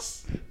box. Well,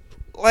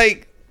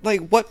 like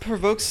what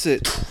provokes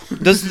it?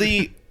 Does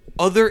the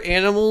other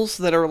animals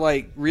that are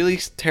like really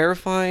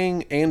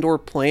terrifying and/or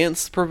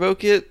plants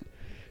provoke it?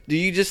 Do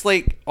you just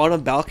like on a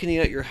balcony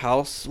at your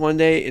house one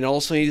day, and all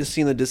of a sudden you just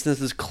see in the distance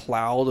this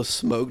cloud of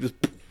smoke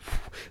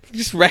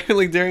just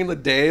randomly during the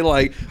day,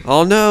 like,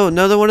 oh no,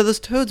 another one of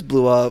those toads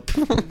blew up.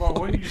 But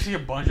wouldn't you see a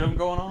bunch of them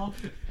going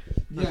off?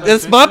 Yeah.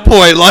 That's my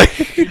point. Like,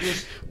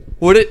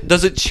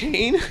 does it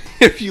chain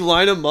if you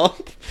line them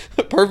up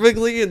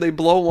perfectly and they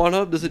blow one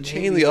up, does it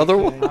chain the other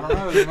one? I don't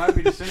know. They might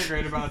be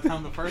disintegrated by the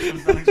time the first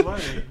one's done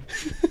exploding.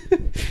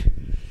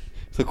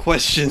 The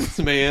questions,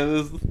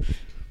 man.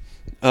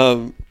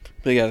 But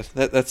yeah,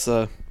 that's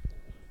yeah.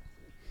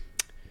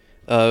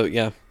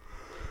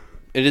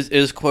 It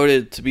is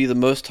quoted to be the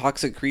most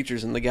toxic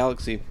creatures in the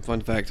galaxy.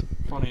 Fun fact.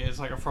 Funny, it's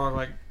like a frog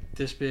like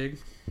this big,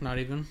 not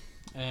even,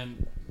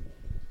 and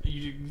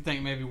you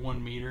think maybe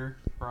 1 meter,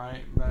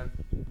 right? But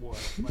what,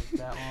 like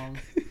that long?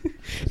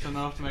 It's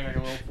enough to make like a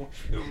little force.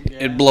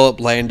 It'd blow up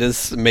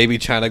Landis, maybe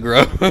China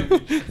grow.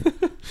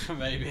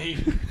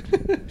 Maybe.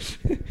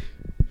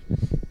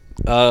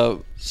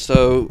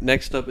 So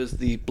next up is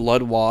the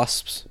blood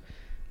wasps,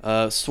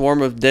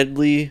 swarm of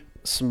deadly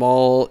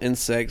small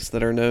insects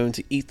that are known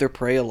to eat their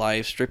prey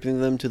alive,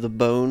 stripping them to the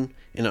bone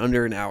in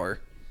under an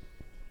hour.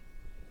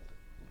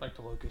 Like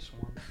the locust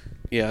swarm.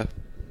 Yeah.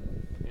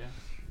 Yeah.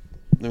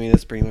 I mean,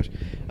 that's pretty much.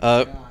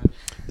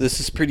 This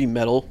is pretty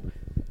metal.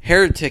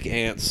 Heretic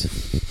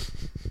ants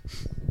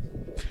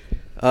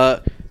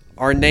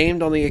are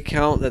named on the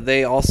account that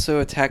they also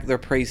attack their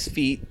prey's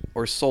feet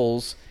or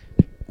soles.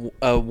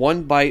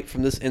 One bite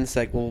from this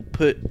insect will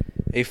put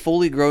a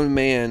fully grown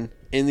man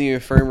in the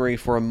infirmary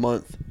for a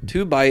month.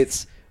 2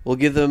 bites will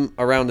give them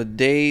around a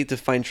day to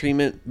find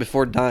treatment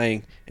before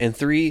dying, and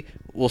 3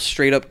 will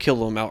straight up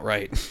kill them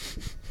outright.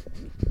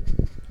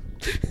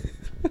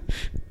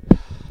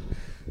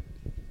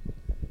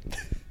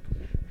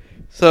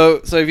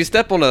 So if you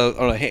step on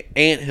a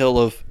ant hill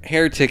of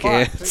heretic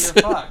ants, so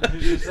you're fucked. You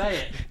just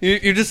say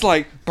it. You're just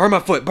like, burn my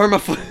foot.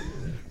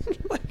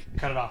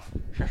 Cut it off.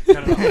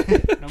 Cut it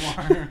off. No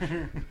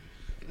more.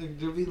 Like,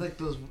 there'll be like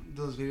those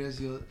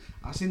videos.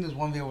 I've seen this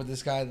one video where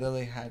this guy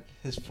literally had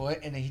his foot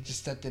and then he just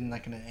stepped in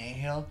like in an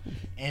anthill,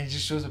 and it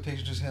just shows a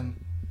picture of just him,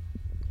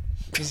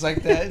 just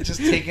like that, just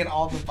taking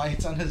all the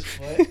bites on his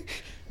foot.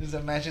 Just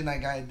imagine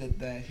that guy did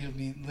that. He'll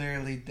be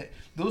literally dead.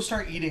 They'll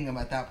start eating him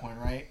at that point,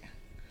 right?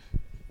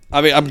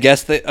 I mean, I'm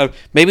guessing that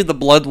maybe the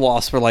blood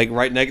wasps were like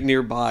right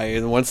nearby,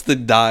 and once the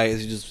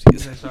dies, you just.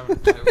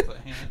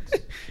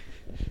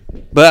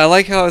 But I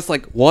like how it's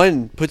like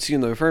 1 puts you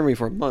in the infirmary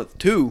for a month,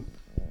 2,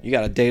 you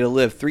got a day to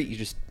live, 3, you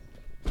just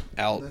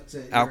out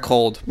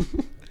cold,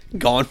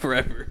 gone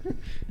forever.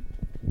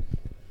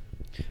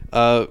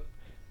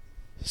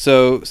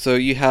 So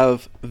you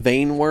have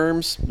vein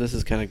worms. This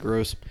is kind of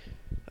gross.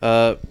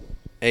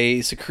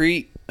 They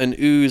secrete an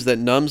ooze that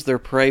numbs their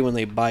prey when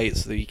they bite,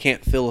 so you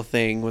can't feel a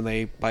thing when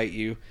they bite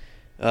you.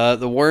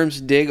 The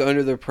worms dig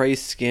under their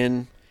prey's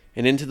skin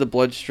and into the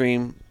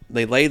bloodstream.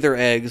 They lay their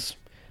eggs.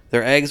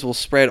 Their eggs will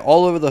spread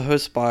all over the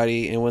host's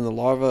body, and when the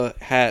larvae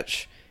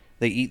hatch,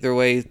 they eat their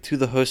way to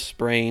the host's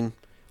brain,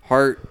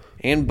 heart,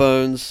 and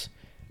bones,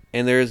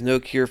 and there is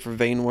no cure for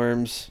vein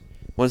worms.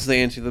 Once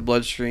they enter the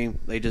bloodstream,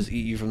 they just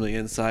eat you from the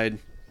inside.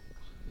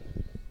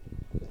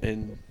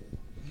 And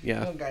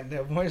yeah. Oh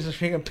goddamn! What is this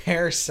being a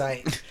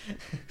parasite?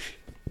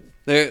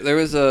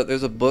 There's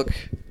a book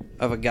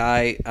of a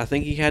guy. I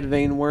think he had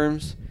vein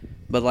worms,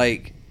 but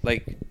it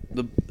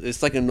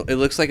looks like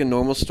a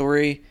normal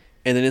story,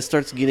 and then it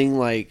starts getting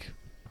like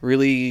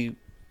really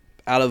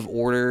out of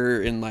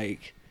order, and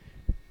like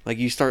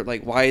you start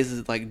like, why is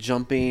it like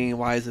jumping?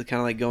 Why is it kind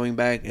of like going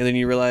back? And then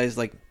you realize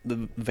like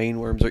the vein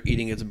worms are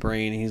eating its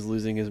brain, and he's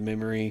losing his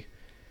memory,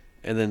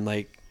 and then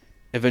like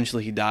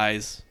eventually he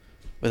dies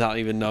without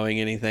even knowing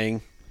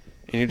anything.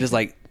 And you're just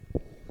like,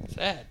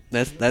 sad.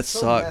 That so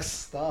sucks.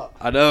 Messed up.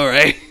 I know,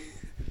 right?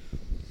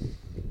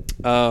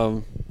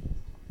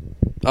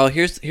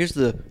 Here's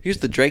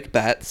the Drake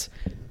bats.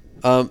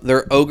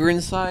 They're ogre in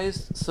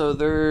size, so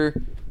they're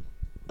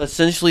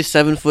essentially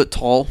 7 foot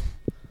tall.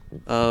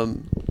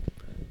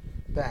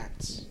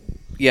 Bats.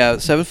 Yeah,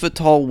 7 foot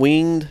tall,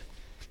 winged.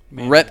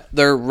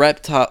 They're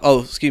reptile.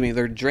 Oh, excuse me.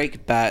 They're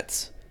Drake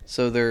bats.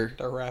 So they're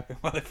rapping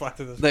while they fly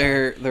through the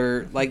sky.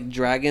 They're like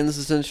dragons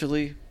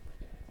essentially,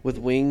 with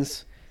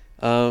wings.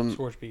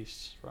 Scorch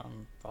beasts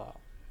from Fallout.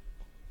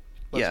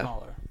 But yeah,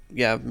 smaller.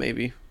 Yeah,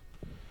 maybe.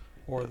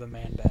 Or the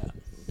man bat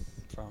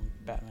from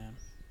Batman.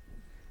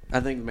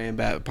 I think man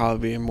bat would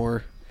probably be a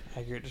more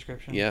accurate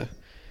description. Yeah.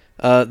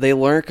 They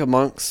lurk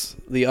amongst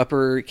the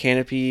upper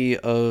canopy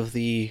of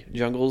the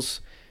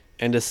jungles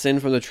and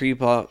descend from the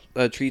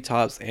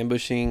treetops,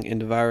 ambushing and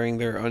devouring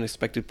their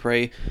unexpected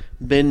prey.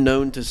 Been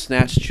known to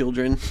snatch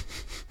children.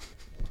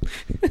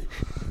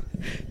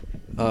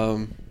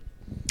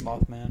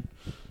 Mothman.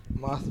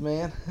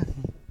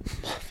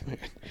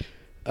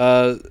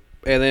 And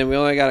then we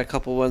only got a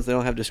couple ones. They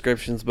don't have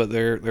descriptions, but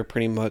they're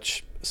pretty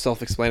much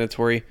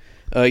self-explanatory.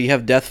 You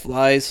have death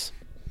flies.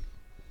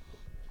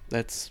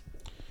 That's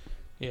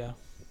yeah.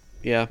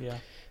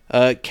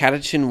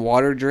 Catachin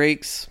water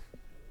drakes.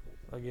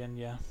 Again,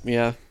 yeah.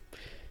 Yeah.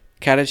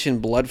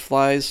 Catachin blood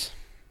flies.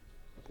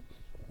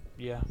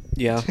 Yeah.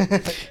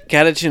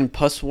 Catachin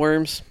pus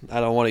worms.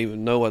 I don't want to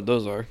even know what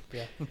those are.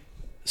 Yeah.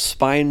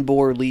 Spine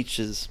boar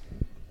leeches.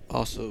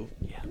 Also.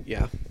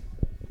 Yeah.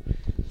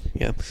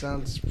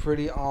 Sounds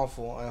pretty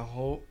awful. I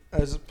hope,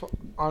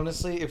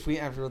 honestly, if we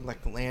ever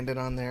like landed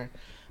on there,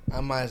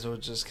 I might as well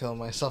just kill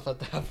myself at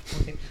that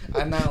point.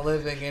 I'm not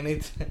living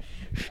anything.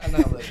 I'm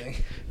not living.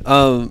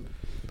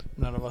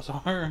 None of us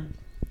are.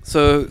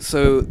 So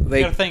they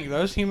You gotta think,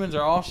 those humans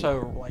are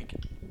also, like,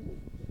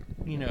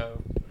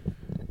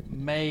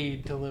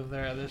 made to live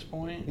there at this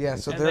point. Yeah,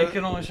 so and they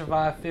can only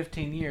survive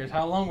 15 years.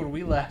 How long would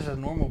we last as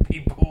normal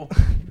people?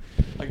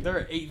 Like,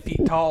 they're 8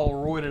 feet tall,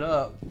 roided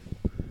up.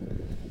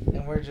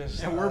 And we're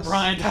just... And we're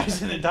Brian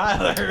Tyson and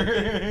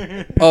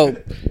Tyler. Oh,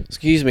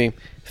 excuse me.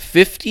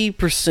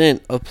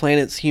 50% of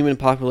planet's human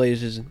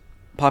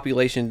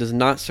population does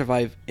not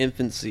survive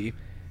infancy,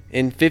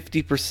 and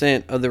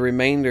 50% of the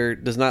remainder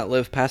does not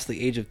live past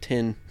the age of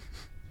 10.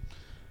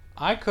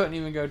 I couldn't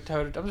even go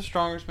toe-to-toe. I'm the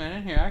strongest man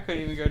in here. I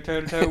couldn't even go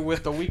toe-to-toe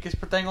with the weakest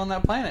thing on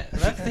that planet.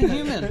 That's the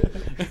human.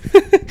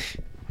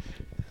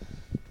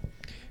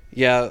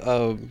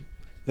 Yeah,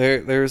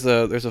 there's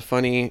a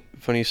funny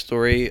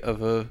story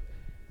of a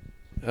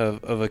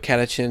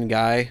Catachan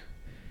guy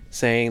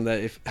saying that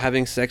if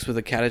having sex with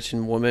a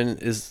Catachan woman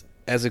is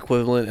as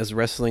equivalent as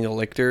wrestling a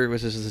lictor,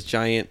 which is this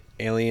giant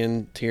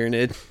alien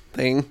tyrannid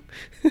thing.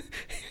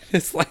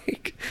 it's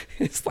like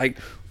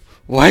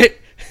what?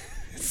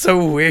 It's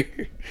so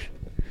weird.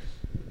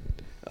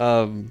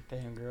 Damn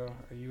girl,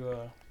 are you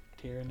a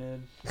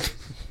tyrannid? I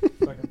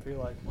fucking feel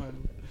like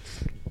one.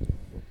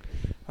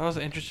 That was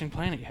an interesting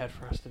planet you had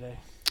for us today.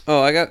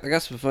 Oh, I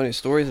got some funny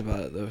stories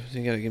about it though. So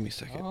you gotta give me a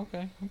second. Oh,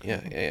 okay.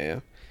 Yeah.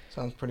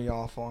 Sounds pretty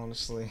awful,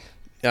 honestly.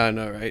 Yeah, I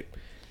know, right?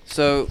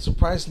 So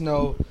surprised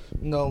no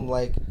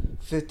like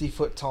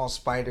 50-foot tall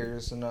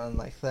spiders and nothing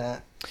like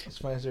that. I'm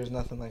surprised there's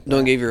nothing like that.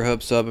 Don't give your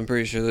hopes up. I'm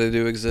pretty sure they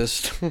do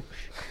exist.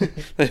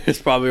 They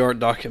just probably aren't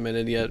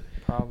documented yet.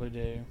 Probably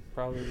do.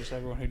 Probably just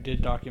everyone who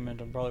did document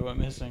them probably went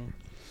missing.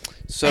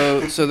 So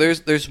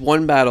there's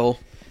one battle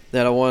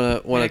that I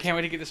wanna. Man, I can't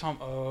wait to get this home.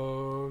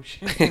 Oh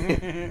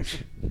shit.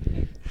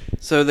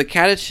 So the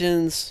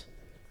Catachans,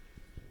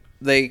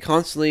 they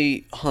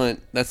constantly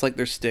hunt. That's like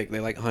their stick. They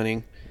like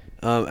hunting.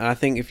 And I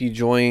think if you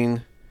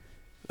join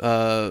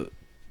the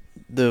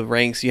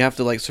ranks, you have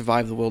to like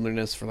survive the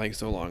wilderness for like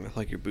so long,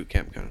 like your boot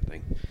camp kind of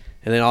thing.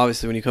 And then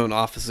obviously when you become an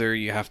officer,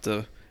 you have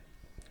to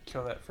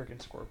kill that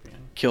freaking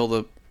scorpion. Kill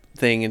the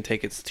thing and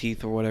take its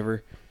teeth or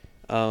whatever.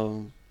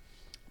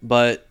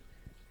 But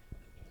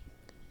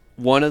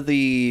one of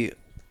the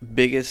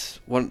biggest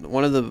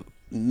one of the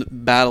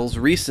battles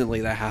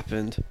recently that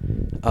happened,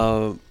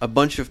 a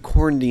bunch of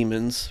corn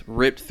demons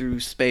ripped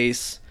through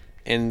space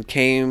and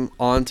came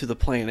onto the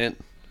planet.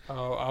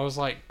 Oh, I was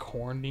like,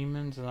 corn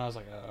demons? And I was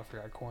like, oh, I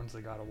forgot corn's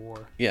the god of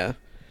war. Yeah.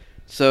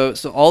 So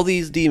all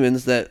these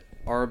demons that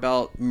are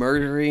about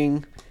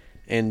murdering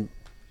and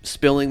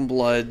spilling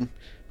blood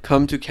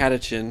come to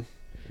Catachan,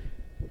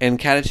 and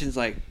Catachan's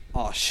like,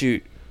 oh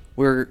shoot,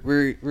 we're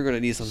gonna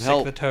need some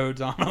help. Stick the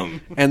toads on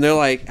them. And they're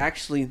like,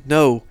 actually,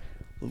 no,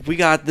 we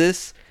got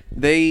this.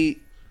 They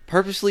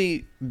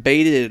purposely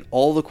baited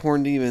all the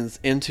corn demons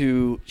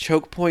into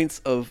choke points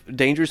of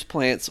dangerous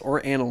plants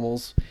or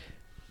animals,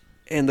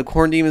 and the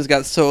corn demons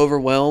got so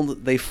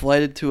overwhelmed they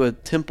fled to a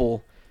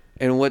temple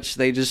in which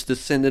they just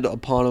descended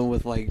upon them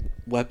with like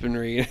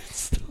weaponry and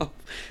stuff.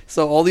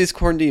 So all these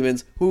corn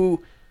demons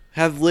who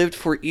have lived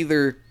for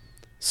either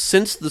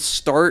since the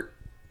start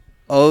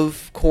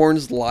of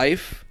Korn's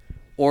life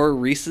or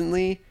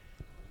recently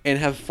and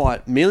have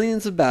fought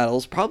millions of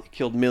battles, probably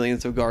killed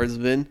millions of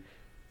guardsmen,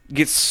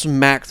 get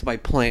smacked by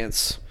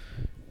plants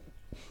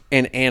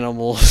and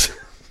animals.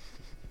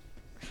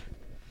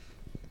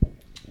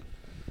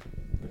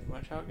 Pretty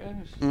much how it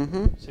goes.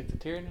 Mm-hmm. Stick the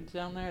Tyranids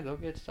down there, they'll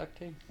get stuck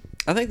too.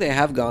 I think they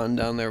have gone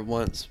down there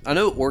once. I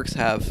know orcs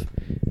have,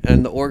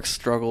 and the orcs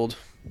struggled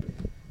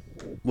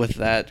with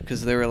that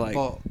because they were like,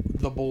 well,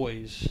 the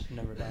boys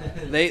never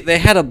died. They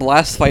had a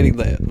blast fighting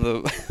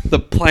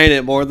the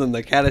planet more than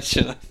the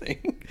Catachan, I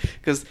think,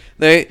 because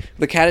the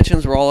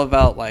Catachans were all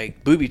about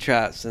like booby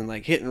traps and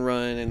like hit and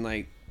run and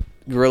like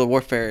guerrilla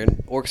warfare,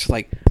 and orcs are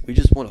like, we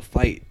just want to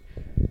fight,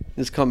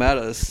 just come at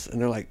us,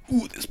 and they're like,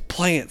 ooh, these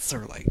plants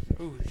are like,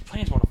 ooh, these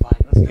plants want to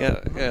fight. Let's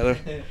go.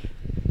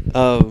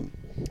 Yeah.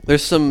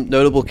 There's some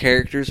notable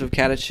characters of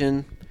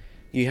Catachan.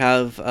 You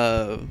have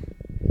I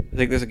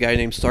think there's a guy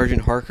named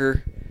Sergeant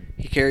Harker.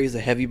 He carries a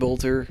heavy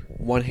bolter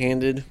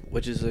one-handed,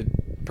 which is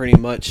pretty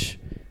much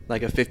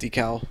like a 50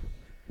 cal,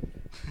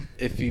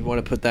 if you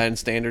want to put that in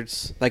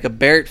standards. Like a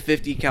Barrett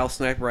 50 cal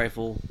sniper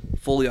rifle,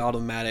 fully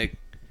automatic,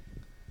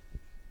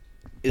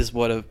 is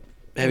what a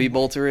heavy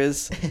bolter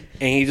is. And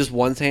he just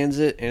one-hands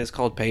it, and it's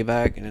called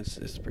Payback, and it's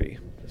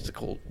a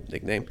cool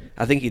nickname.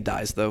 I think he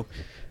dies, though.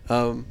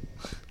 And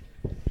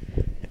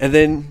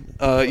then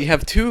you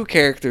have two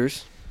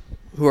characters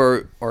who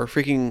are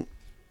freaking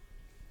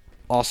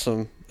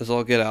awesome as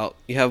all get out.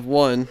 You have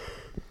one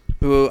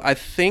who I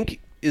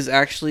think is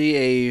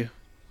actually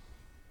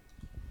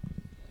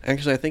I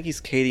think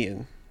he's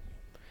Cadian,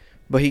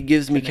 but he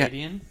gives me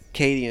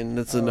Cadian.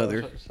 That's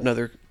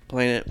another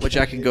planet, which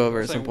I could go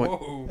over at some point.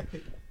 Whoa,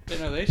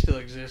 didn't know they still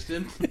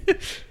existed.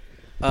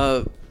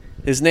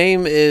 His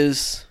name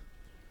is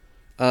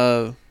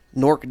Nork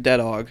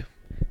Deadog,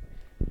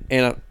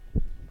 and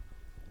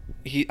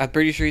I'm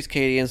pretty sure he's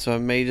Canadian, so I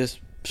may just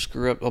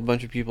screw up a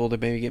bunch of people that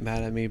maybe get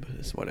mad at me, but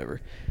it's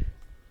whatever.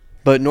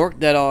 But Nork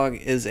Deadog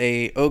is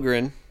a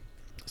Ogren,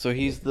 so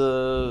he's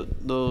the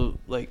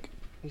like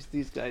he's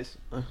these guys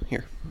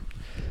here.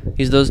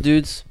 He's those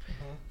dudes.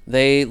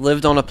 They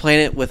lived on a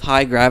planet with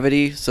high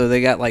gravity, so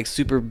they got like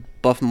super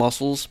buff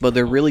muscles, but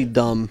they're really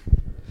dumb.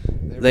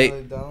 They're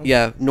really dumb?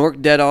 Yeah, Nork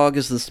Deadog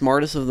is the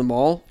smartest of them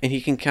all, and he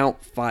can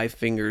count 5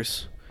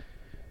 fingers.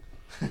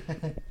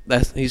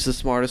 He's the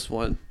smartest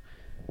one.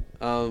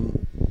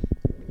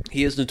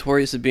 He is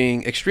notorious of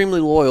being extremely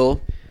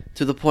loyal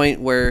to the point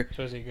where...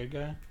 So is he a good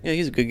guy? Yeah,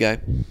 he's a good guy.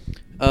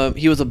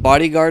 He was a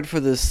bodyguard for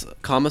this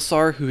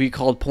commissar who he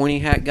called Pointy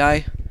Hat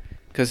Guy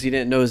because he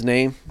didn't know his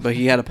name, but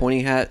he had a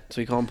pointy hat,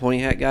 so he called him Pointy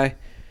Hat Guy.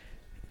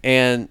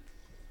 And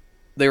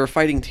they were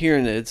fighting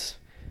Tyranids,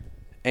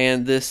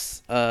 and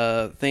this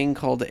thing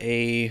called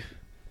I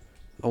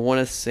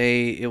want to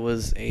say it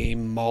was a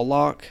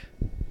Moloch.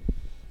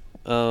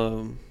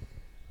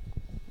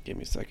 Give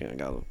me a second, I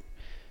got it.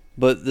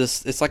 But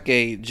it's like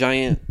a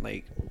giant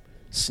like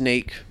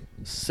snake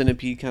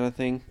centipede kind of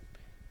thing.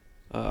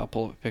 I'll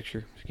pull up a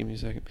picture. Just give me a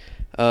second.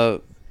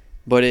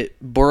 But it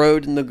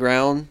burrowed in the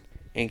ground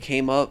and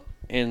came up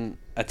and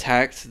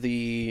attacked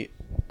the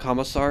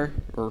commissar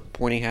or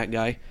pointy hat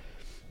guy,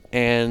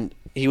 and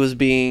he was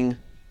being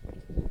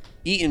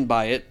eaten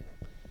by it.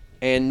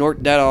 And Nork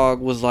Deadog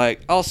was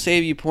like, "I'll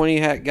save you, pointy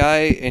hat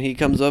guy," and he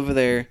comes over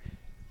there,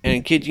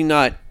 and kid you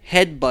not,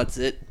 headbutts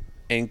it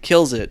and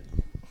kills it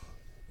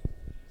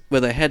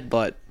with a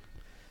headbutt.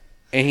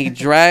 And he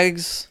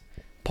drags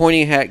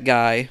pointy hat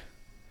guy.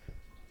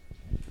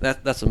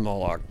 That's a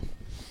Moloch.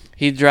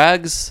 He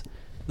drags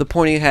the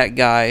pointy hat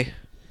guy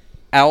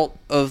out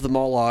of the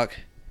Moloch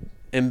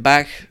and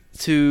back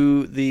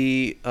to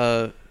the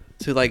to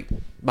like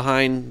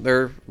behind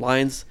their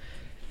lines,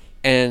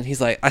 and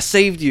he's like, "I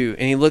saved you."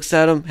 And he looks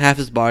at him, half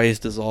his body is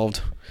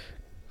dissolved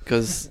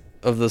because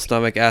of the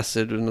stomach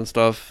acid and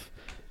stuff,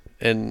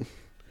 and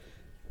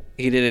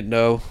he didn't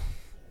know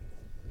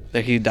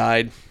that he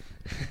died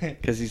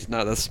because he's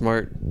not that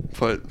smart.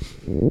 But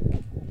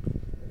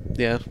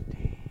yeah.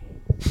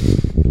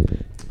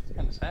 It's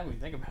kind of sad when you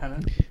think about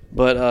it.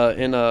 But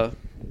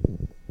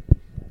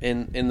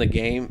in the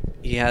game,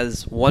 he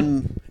has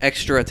one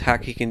extra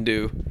attack he can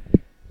do.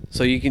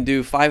 So you can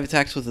do 5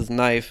 attacks with his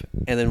knife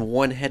and then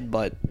 1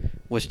 headbutt,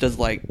 which does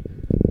like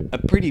a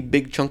pretty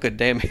big chunk of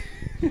damage.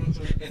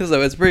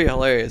 So it's pretty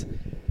hilarious.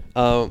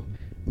 But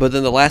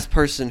then the last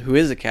person who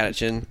is a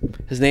catechin,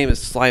 his name is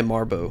Sly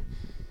Marbo.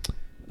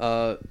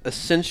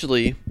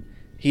 Essentially,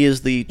 he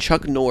is the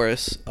Chuck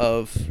Norris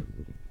of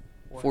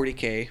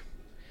 40K.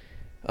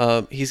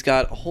 He's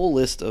got a whole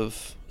list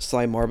of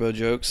Sly Marbo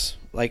jokes,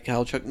 like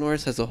how Chuck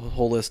Norris has a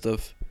whole list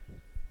of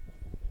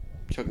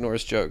Chuck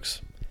Norris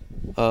jokes.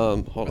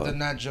 Hold on. But they're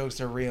not jokes;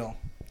 they're real.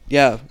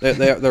 Yeah,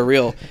 they're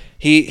real.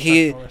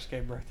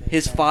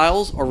 His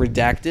files are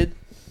redacted,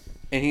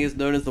 and he is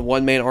known as the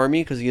one-man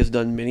army because he has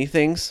done many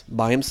things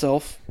by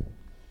himself,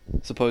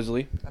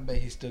 supposedly. I bet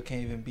he still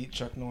can't even beat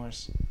Chuck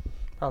Norris.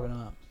 Probably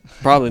not.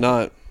 Probably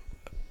not.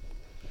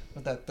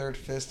 With that third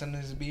fist in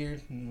his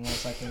beard,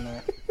 most likely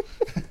not.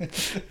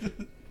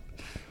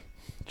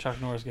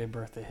 Chuck Norris gave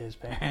birth to his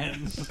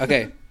parents.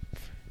 Okay,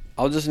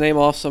 I'll just name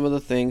off some of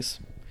the things.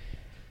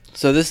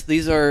 So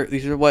these are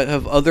what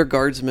other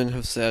guardsmen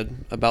have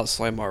said about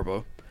Sly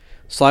Marbo.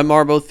 Sly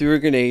Marbo threw a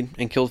grenade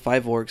and killed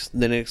 5 orcs,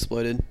 then it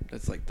exploded.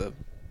 That's like the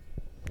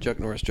Chuck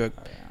Norris joke.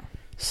 Oh, yeah.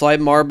 Sly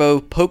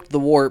Marbo poked the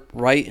warp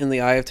right in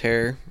the Eye of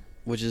Terror,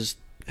 which is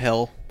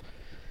hell.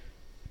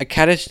 A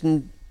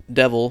Catechin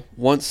devil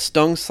once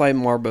stung Sly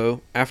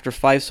Marbo. After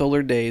 5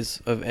 solar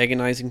days of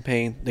agonizing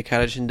pain, the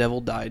Catechin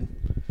devil died.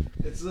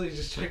 It's literally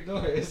just Chuck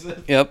Norris.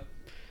 Yep.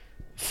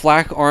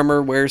 Flak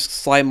armor wears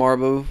Sly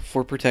Marbo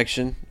for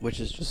protection, which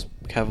is just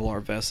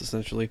Kevlar vest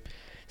essentially.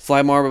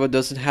 Sly Marbo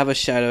doesn't have a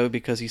shadow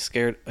because he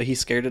scared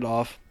it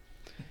off.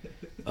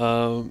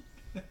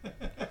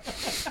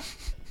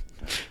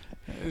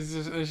 It's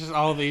just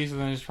all these,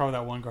 and then there's probably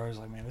that one guy who's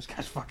like, "Man, this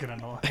guy's fucking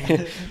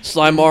annoying."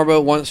 Sly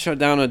Marbo once shut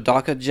down a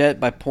Daka jet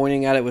by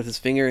pointing at it with his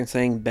finger and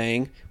saying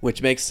 "bang,"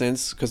 which makes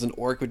sense because an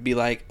orc would be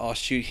like, "Oh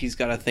shoot, he's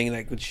got a thing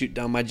that could shoot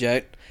down my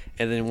jet,"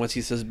 and then once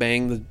he says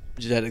 "bang," the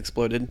jet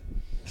exploded.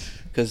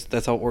 Because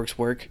that's how orcs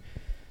work.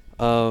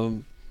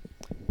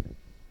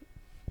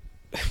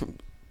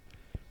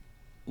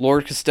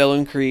 Lord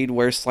Castellan Creed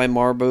wears Sly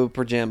Marbo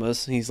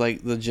pajamas. He's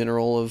like the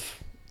general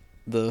of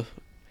the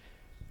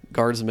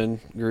guardsman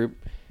group.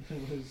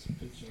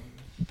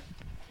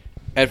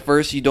 At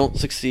first, you don't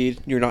succeed.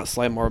 You're not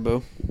Sly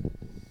Marbo.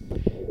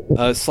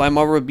 Sly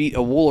Marbo beat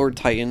a Warlord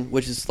Titan,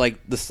 which is like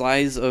the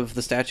size of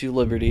the Statue of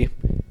Liberty,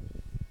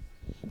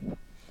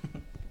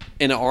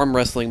 in an arm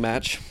wrestling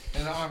match.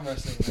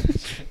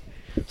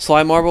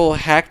 Sly Marbo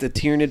hacked a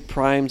Tyranid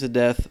Prime to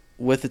death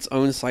with its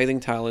own scything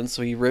talons,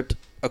 so he ripped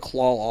a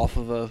claw off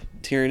of a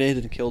Tyranid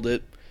and killed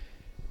it,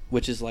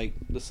 which is like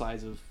the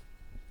size of,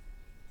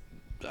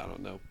 I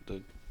don't know,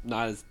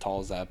 not as tall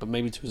as that, but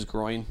maybe to his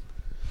groin.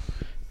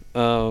 I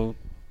don't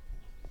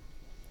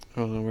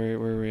know, where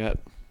are we at?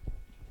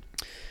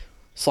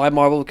 Slide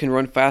Marble can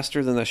run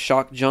faster than the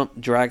Shock Jump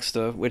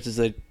Dragsta, which is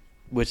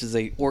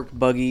a orc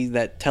buggy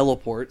that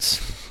teleports.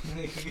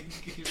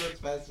 He runs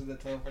faster than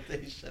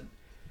teleportation.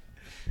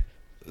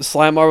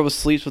 Slide Marble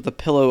sleeps with a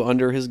pillow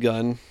under his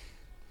gun.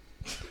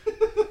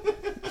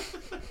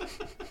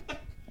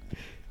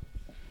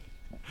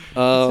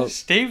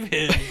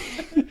 David.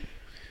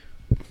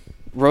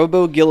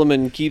 Robo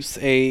Gilliman keeps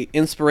a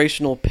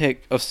inspirational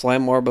pic of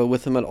Slime Marble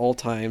with him at all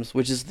times,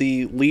 which is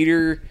the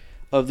leader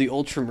of the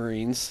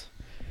Ultramarines.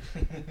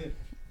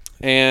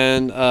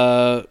 And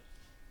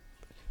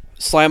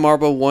Slime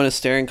Marble won a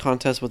staring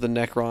contest with a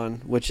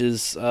Necron, which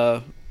is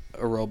a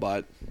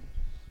robot.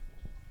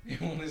 You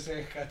won a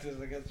staring contest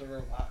against a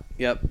robot.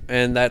 Yep,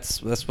 and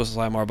that's what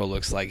Slime Marble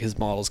looks like. His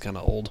model's kind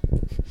of old.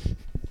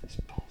 His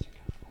balls are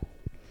kind of old.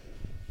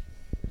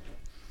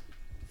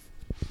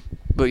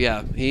 But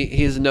yeah,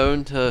 he is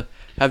known to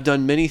have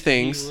done many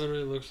things. He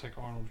literally looks like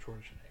Arnold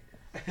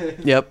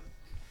Schwarzenegger. Yep.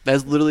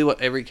 That's literally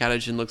what every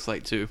Catachin looks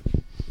like, too.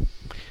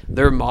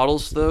 Their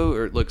models,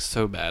 though, look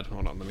so bad.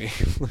 Hold on, let me...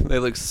 They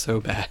look so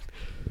bad.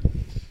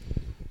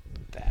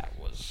 That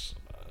was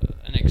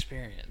an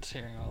experience,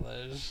 hearing all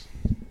those.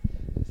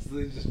 So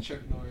they just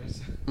Chuck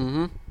Norris.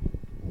 Mm-hmm.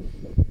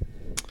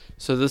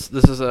 So this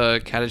is a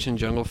Catachin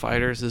Jungle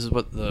Fighters. This is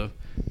what the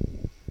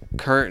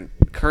current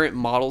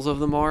models of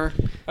them are.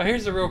 Oh,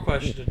 here's the real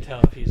question to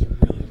tell if he's really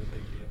a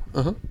big deal.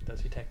 Uh-huh.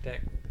 Does he tech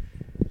deck?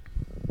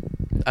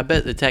 I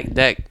bet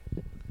the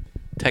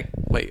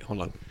wait,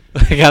 hold on.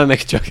 I gotta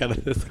make a joke out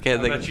of this. I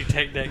can't think. Bet you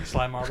tech deck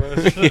Slime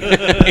Marbos.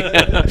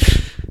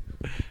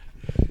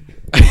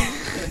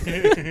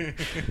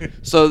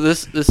 So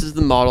this is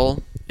the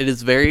model. It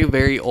is very,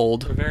 very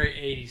old. They're very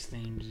 80s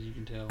themed, as you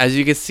can tell. As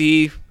you can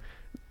see,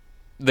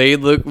 they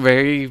look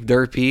very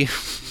derpy.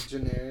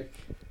 Generic.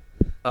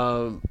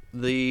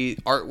 The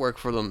artwork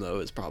for them,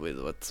 though, is probably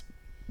what's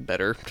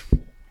better.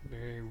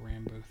 Very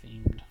Rambo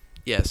themed.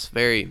 Yes,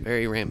 very,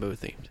 very Rambo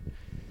themed.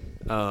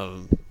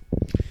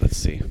 Let's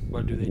see.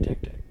 What do they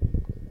tech deck?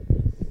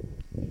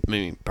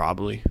 Maybe,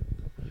 probably.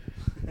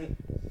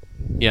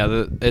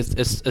 Yeah,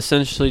 it's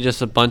essentially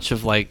just a bunch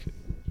of, like,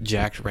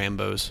 jacked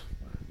Rambos.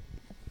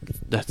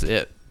 That's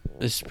it.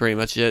 This is pretty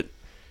much it.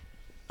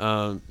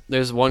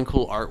 There's one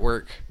cool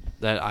artwork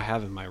that I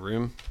have in my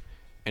room,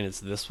 and it's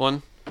this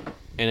one.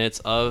 And it's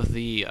of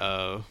the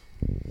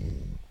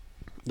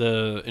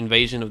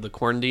invasion of the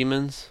corn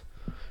demons,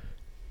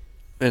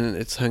 and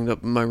it's hung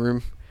up in my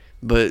room.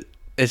 But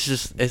it's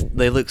just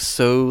they look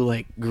so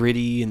like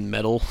gritty and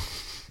metal.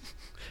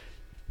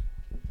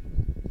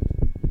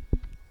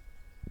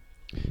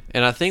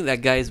 And I think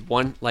that guy's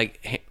one like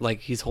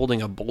he's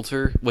holding a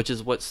bolter, which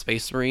is what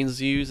Space Marines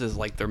use as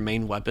like their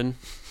main weapon.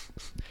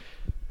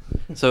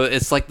 So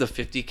it's like the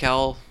 50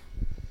 cal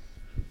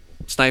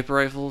sniper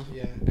rifle.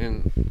 Yeah.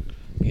 And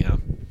yeah,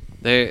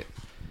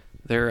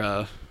 they're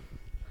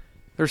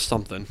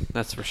something,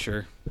 that's for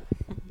sure.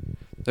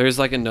 There's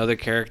like another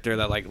character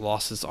that like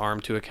lost his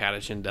arm to a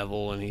Catachin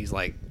devil, and he's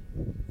like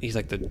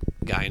the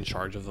guy in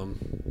charge of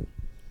them.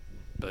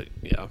 But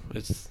yeah,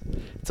 it's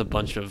a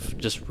bunch of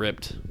just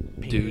ripped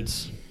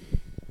dudes.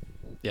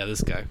 Yeah,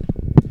 this guy.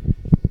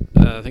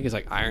 I think he's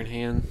like Iron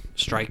Hand,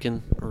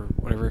 striking or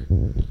whatever.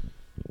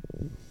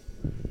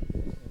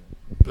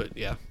 But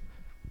yeah.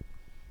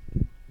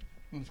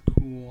 That's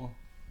cool.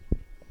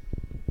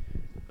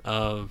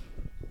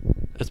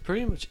 That's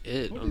pretty much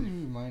it. What did he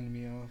remind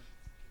me of?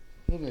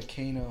 A little bit of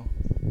Kano.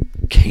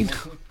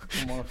 Kano.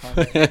 More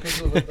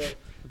the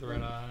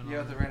red eye.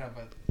 Yeah, the red eye,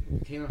 but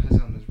Kano has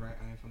it on his right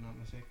eye, if I'm not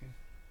mistaken.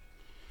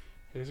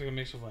 It's like a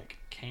mix of like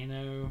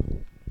Kano,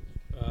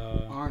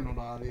 Arnold,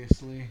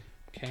 obviously.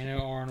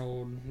 Kano,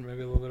 Arnold,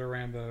 maybe a little bit of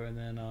Rambo, and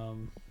then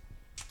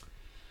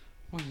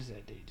what is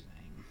that dude's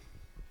name?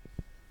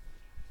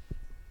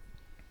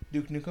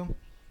 Duke Nukem.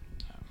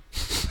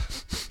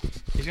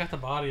 He's got the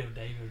body of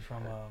David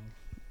from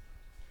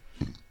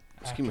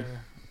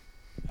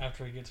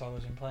after he gets all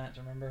those implants.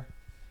 Remember?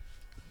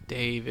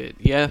 David,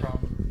 yeah.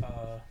 From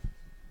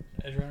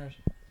Edge Runners.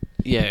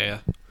 Yeah.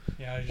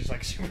 Yeah, he's just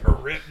like super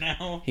ripped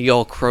now. He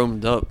all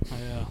chromed up. Oh,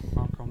 yeah,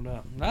 all chromed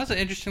up. That was an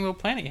interesting little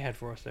planet you had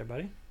for us there,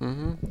 buddy.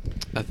 Mm-hmm.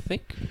 I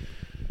think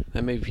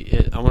that may be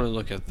it. I want to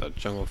look at the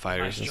Jungle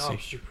Fighters Nice and job,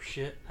 see. super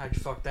shit. How'd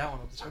you fuck that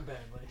one up so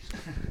badly?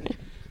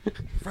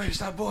 Freddie,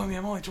 stop bullying me.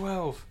 I'm only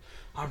 12.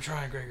 I'm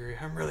trying, Gregory.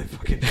 I'm really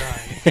fucking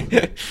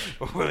trying.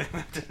 But William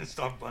didn't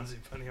stop Bunsy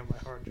putting on my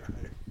hard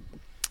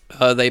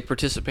drive. They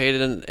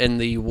participated in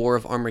the War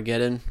of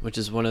Armageddon, which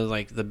is one of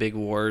like the big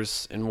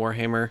wars in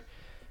Warhammer.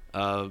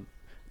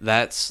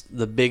 That's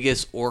the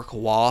biggest orc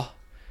war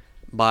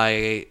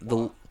by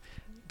the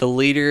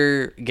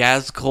leader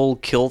Gazkul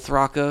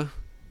Kilthraka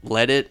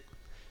led it,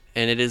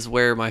 and it is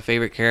where my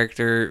favorite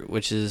character,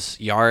 which is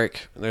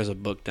Yarick, there's a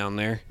book down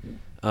there,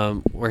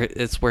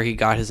 where he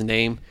got his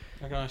name.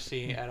 I can only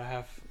see out of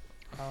half.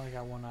 I only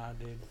got one eye,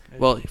 dude.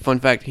 Well,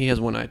 fun fact, he has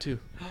one eye too.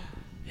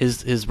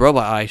 His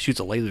robot eye shoots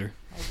a laser.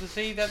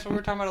 See, that's what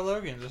we're talking about at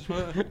Logan's. That's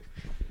what.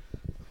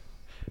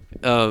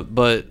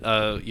 But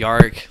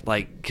Yarick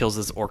like kills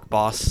this orc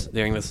boss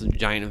during this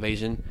giant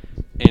invasion,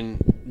 and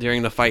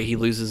during the fight he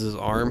loses his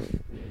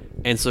arm,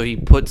 and so he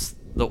puts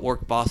the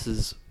orc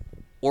boss's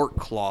orc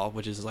claw,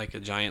 which is like a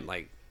giant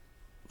like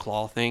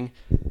claw thing,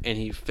 and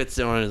he fits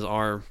it on his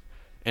arm,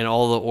 and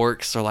all the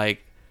orcs are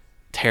like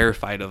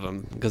terrified of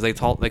him because they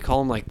call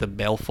him like the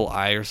baleful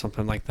eye or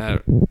something like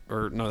that,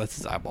 or no, that's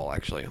his eyeball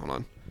actually. Hold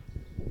on,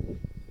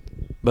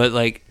 but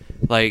like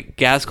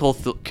Gazkul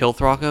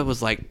Kilthraka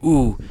was like,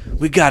 ooh,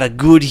 we got a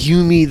good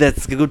Humi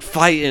that's a good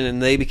fighting,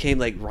 and they became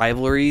like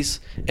rivalries.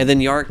 And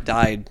then Yark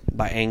died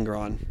by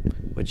Angron,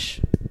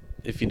 which,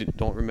 if you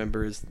don't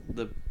remember, is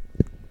the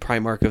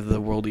Primarch of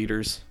the World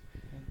Eaters,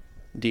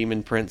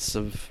 Demon Prince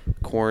of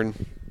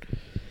Khorne.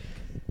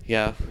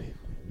 Yeah,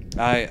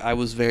 I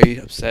was very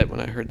upset when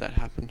I heard that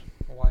happen.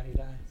 Why did he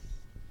die?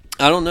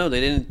 I don't know.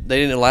 They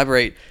didn't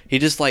elaborate. He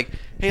just like,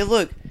 hey,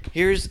 look,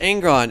 here's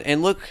Angron,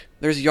 and look,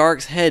 there's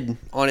Yark's head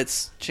on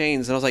its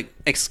chains. And I was like,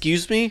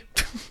 excuse me?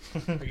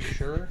 Are you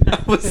sure?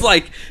 I was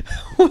like,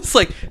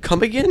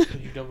 come again?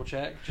 Did you double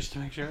check just to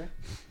make sure?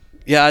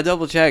 Yeah, I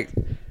double checked.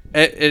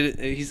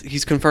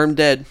 He's confirmed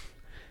dead,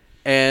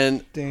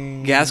 and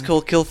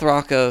Gazkul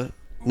Kilthraka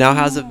now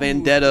has a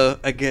vendetta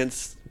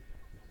against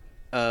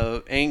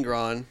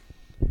Angron,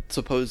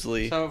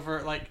 supposedly. So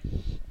for like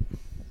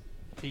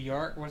the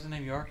Yark, what's his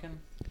name? Yarkin?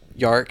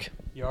 Yark.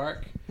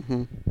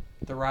 Mm-hmm.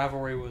 The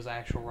rivalry was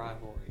actual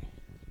rivalry.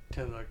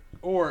 To the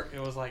orc,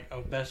 it was like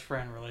a best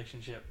friend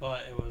relationship,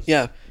 but it was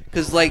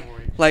because like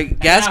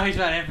now he's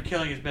mad at him for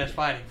killing his best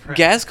fighting friend.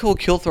 Gazkul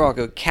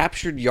Kilthraka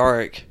captured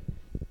Yark,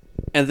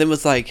 and then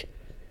was like,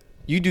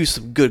 "You do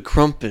some good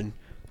crumping.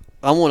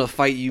 I want to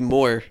fight you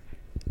more.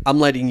 I'm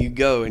letting you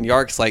go." And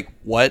Yark's like,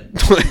 "What?"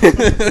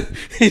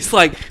 He's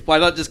like, "Why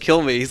not just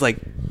kill me?" He's like,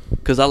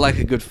 "Cause I like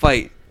a good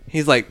fight."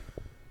 He's like,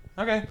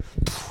 "Okay."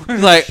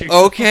 He's like,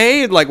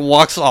 "Okay," and like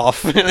walks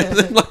off.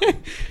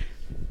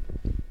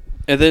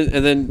 And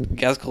then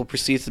Gazkul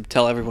proceeds to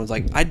tell everyone,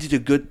 like, I did a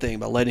good thing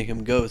by letting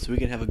him go so we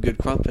can have a good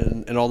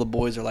crumpin'. And all the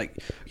boys are like,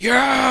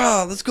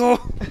 yeah, let's go.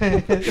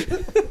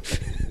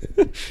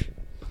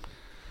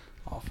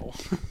 Awful.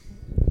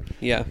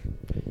 Yeah.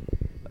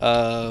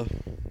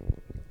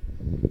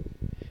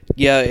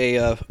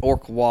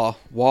 Orc Wall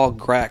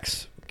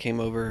Grax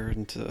came over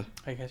into...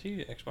 Hey, can I see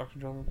your Xbox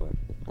controller real quick?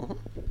 Uh-huh.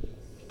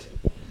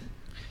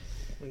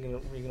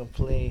 We're gonna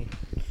play...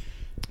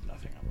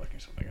 Nothing, I'm looking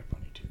something up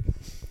on YouTube.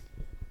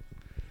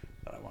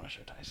 But I want to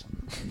show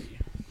Tyson.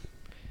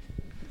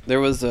 There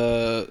was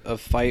a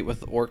fight with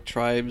the orc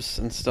tribes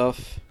and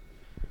stuff,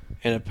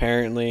 and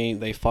apparently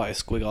they fought a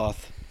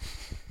squigoth.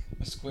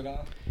 A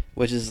squidoff?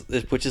 Which is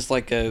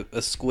like a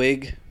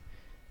squig,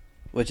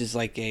 which is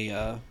like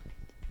a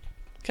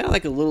kind of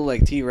like a little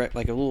like T-Rex,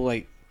 like a little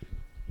like,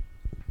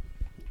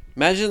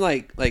 imagine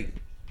like this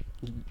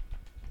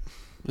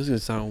is gonna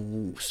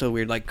sound so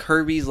weird, like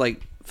Kirby's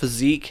like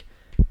physique,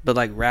 but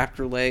like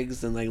raptor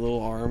legs and like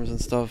little arms and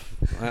stuff.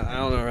 I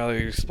don't know how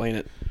to explain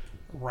it.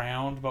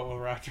 Round, but with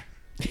raptor.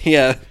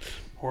 Yeah.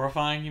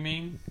 Horrifying, you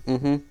mean?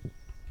 Mm-hmm.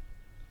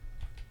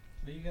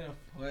 What are you gonna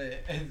put?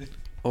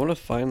 I want to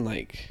find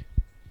like.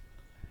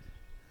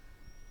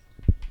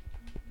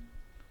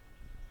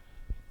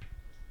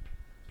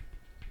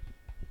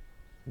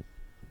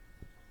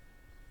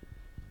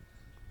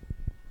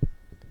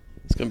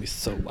 It's gonna be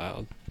so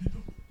loud.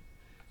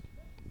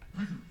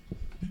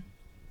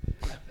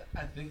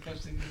 I think I've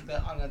seen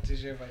that. I'm not too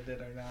sure if I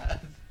did or not.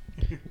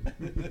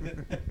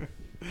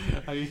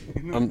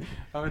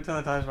 I've been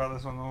telling Tyson about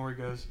this one where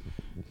he goes,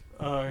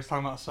 he's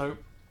talking about soap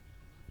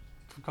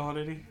from Call of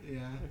Duty.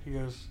 Yeah. He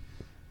goes,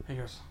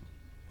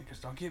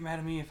 don't get mad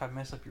at me if I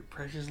mess up your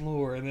precious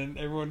lore. And then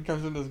everyone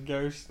comes in as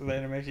ghosts, and the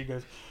animation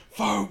goes,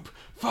 Fope!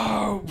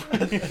 Fope!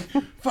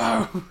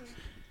 Fope!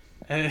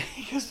 And then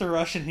he goes to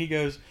Russian, he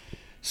goes,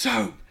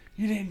 Soap!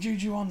 You didn't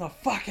juju on the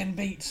fucking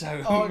beat,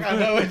 Soap! Oh, I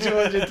know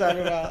what you're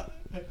talking about.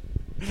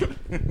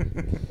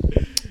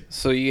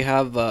 So you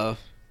have the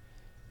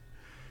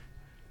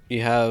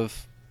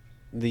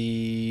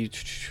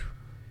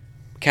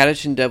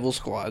Catachan Devil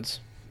Squads,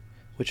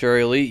 which are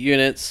elite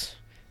units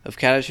of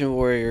Catachan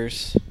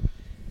warriors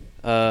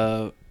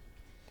that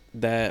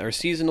are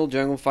seasonal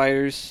jungle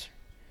fighters.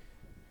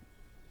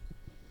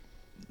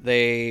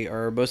 They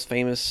are most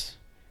famous.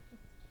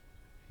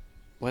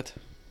 What?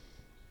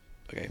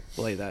 Okay,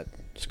 belay that.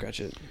 Scratch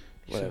it.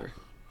 Whatever.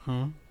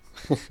 Huh?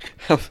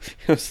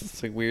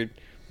 It's like weird.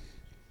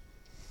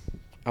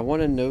 I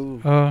want to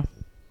know.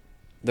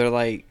 They're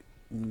like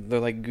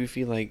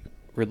goofy like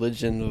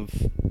religion of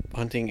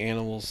hunting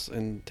animals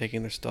and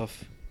taking their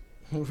stuff.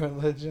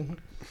 Religion.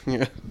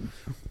 Yeah.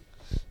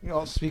 You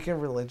know, speaking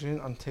of religion,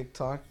 on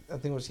TikTok, I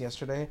think it was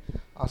yesterday,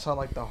 I saw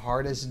like the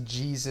hardest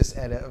Jesus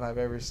edit I've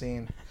ever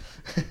seen.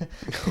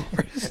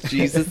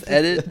 Jesus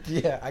edit?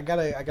 Yeah, I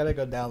gotta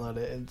go download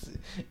it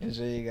and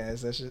show you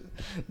guys.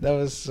 That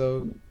was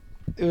so.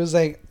 It was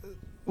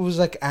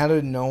like out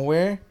of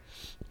nowhere,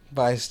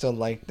 but I still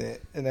liked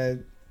it.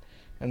 And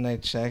I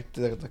checked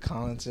the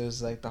comments. It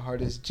was like the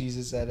hardest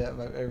Jesus edit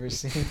I've ever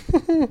seen.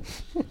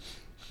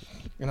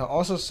 And I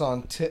also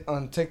saw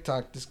on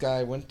TikTok, this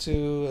guy went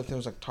to, I think it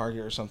was like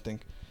Target or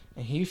something,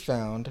 and he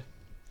found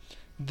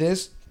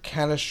this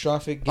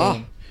catastrophic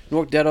game.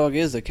 Nork Dead Dog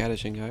is the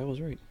Catachin guy. I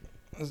was right.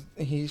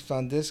 He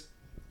found this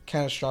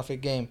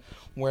catastrophic game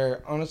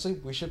where, honestly,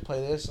 we should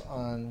play this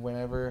on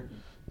whenever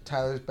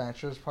Tyler's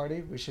bachelor's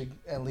party. We should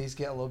at least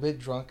get a little bit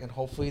drunk, and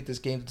hopefully this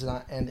game does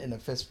not end in a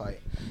fist fight,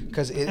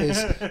 because it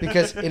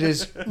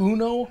is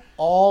Uno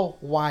all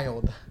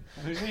wild.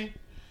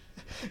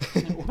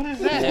 What is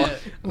that?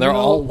 They're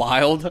all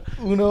wild.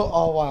 Uno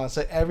all wild.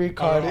 So every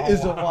card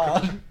is a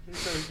wild.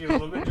 So we get a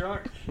little bit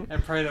drunk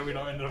and pray that we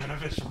don't end up in a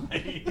fist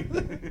fight.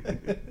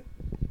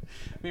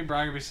 Me and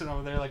Brian will be sitting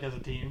over there like as a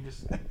team,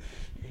 just hey,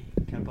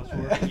 can I plus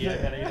 4? Yeah,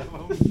 I got 8 of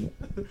them.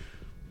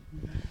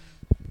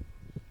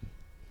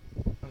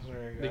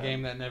 The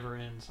game that never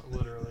ends,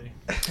 literally.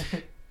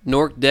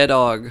 Nork Dead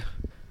Dog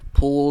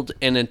pulled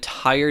an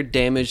entire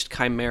damaged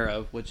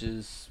Chimera, which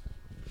is...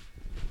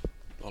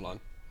 Hold on.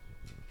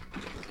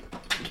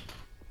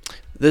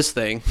 This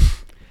thing,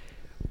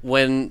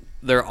 when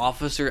their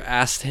officer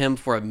asked him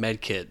for a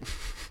med kit.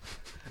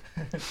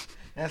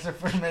 That's the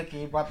first med kit.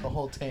 He brought the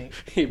whole tank.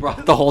 He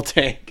brought the whole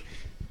tank.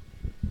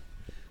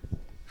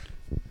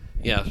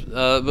 Yeah,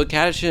 but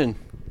Catachin.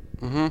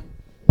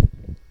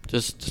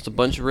 Just a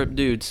bunch of ripped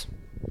dudes.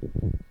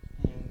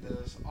 And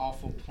this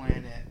awful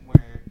planet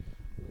where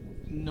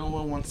no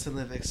one wants to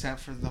live except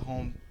for the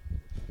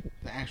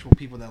actual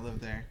people that live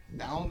there.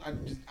 I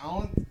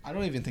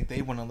don't even think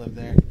they want to live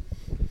there.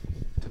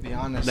 To be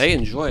honest, They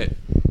enjoy it.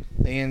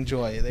 They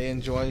enjoy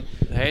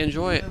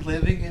it.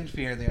 Living in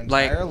fear their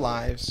entire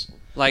lives.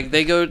 Like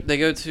they go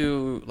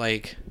to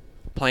like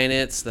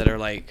planets that are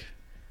like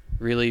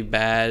really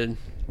bad,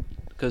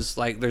 because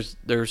like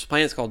there's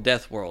planets called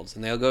Death Worlds,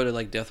 and they'll go to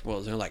like Death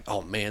Worlds and they're like,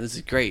 oh man, this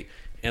is great.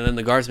 And then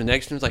the guardsman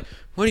next to him is like,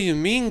 what do you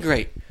mean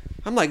great?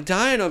 I'm like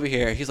dying over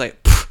here. He's like,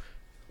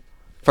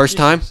 first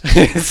time.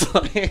 It's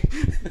like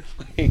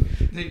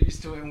They're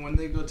used to it, and when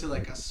they go to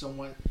like a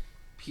somewhat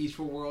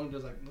peaceful world, they're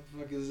like, what the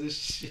fuck is this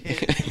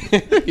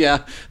shit?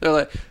 Yeah, they're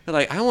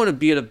like, I want to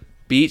be at a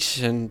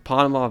beach in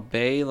Panama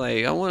Bay.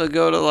 Like, I want to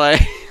go to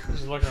like.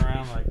 Just looking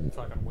around like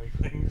fucking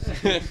weaklings.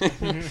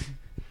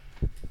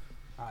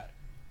 Alright.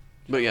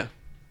 But yeah,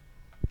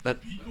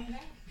 that. The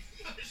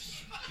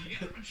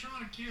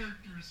animatronic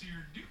characters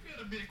here do get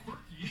a bit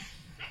quirky.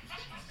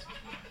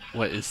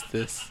 What is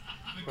this?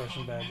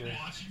 Question Badger.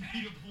 Watching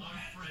me deploy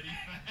Freddy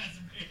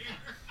Fazbear.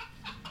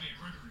 Hey,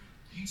 Gregory,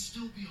 he'd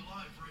still be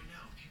alive right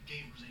now if you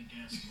gamers ain't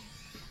gassing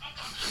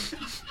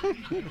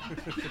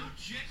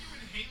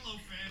Genuine Halo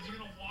fans are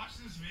gonna watch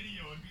this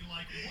video and be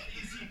like, what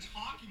is he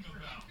talking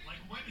about? Like,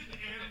 when did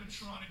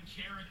animatronic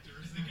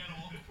characters that get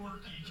all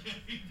quirky get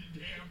into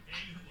damn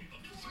Halo?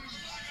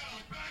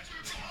 Badger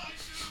behind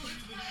you!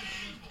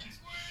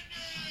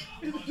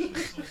 Russian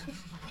soldiers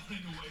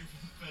running away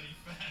from Freddy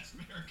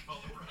Fazbear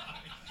color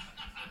eye.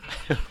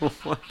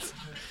 What?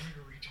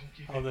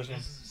 Oh, this one.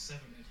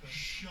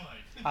 Shut.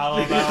 I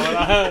love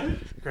that one.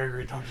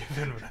 Gregory, don't give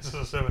in when this is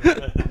a 7.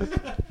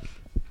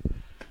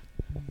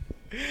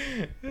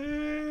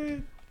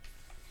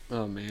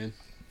 Oh man.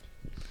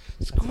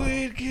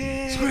 Squid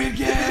Game. Squid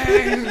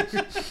Game.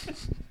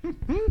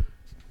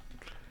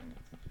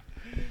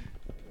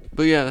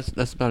 But yeah,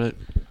 that's about it.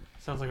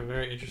 Sounds like a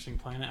very interesting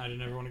planet. I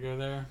never want to go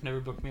there. Never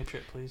book me a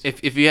trip, please.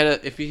 If you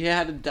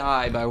had to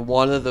die by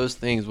one of those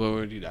things, what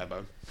would you die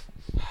by?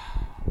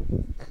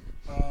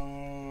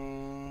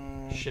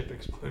 Ship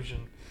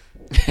explosion.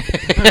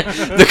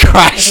 The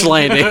crash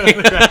landing.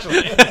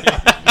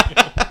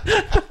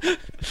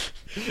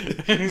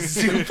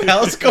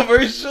 Zoopals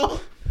commercial.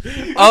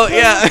 Oh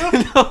yeah,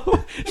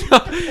 no.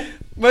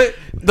 But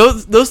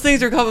those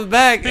things are coming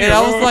back, and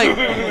I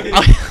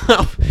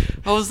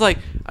was like,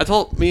 I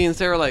told me and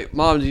Sarah, like,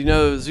 Mom, do you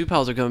know Zoo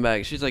Pals are coming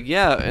back? She's like,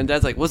 yeah, and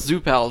Dad's like, what's Zoo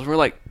Pals? And we're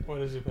like, what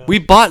is Zoo Pals? We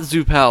bought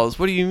Zoo Pals.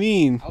 What do you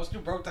mean? I was too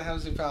broke to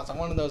have Zoopals. I'm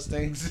one of those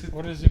things.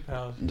 What is Zoo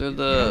Pals? They're You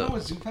don't know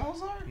what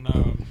Zoopals are?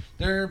 No.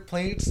 They're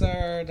plates that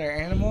are they're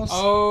animals.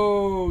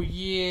 Oh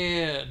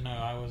yeah. No,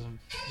 I wasn't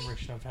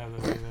rich enough to have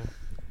those either.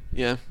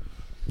 Yeah,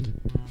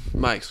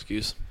 my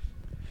excuse.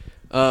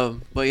 But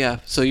yeah,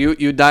 so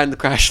you died in the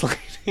crash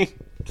landing.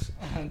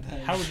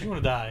 How would you want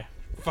to die?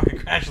 Fucking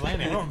crash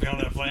landing. I don't want to be on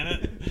that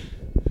planet.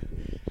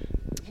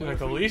 Seems like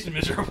the least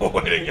miserable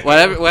way to go.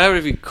 Whatever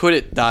if you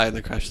couldn't die in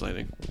the crash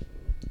landing.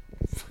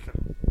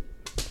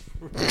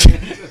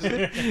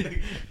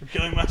 I'm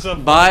killing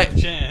myself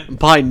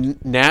by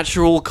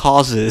natural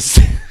causes.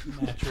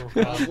 Natural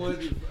causes.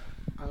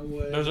 I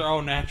would. Those are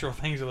all natural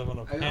things that live on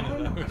a planet.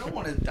 I don't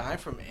want to die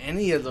from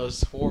any of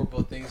those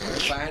horrible things. But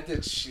if I had to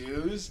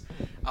choose,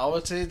 I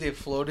would say the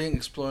floating,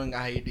 exploding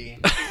IED.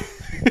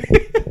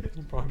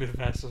 It'd probably be the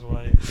fastest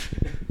way.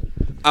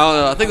 I don't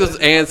know. I think those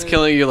ants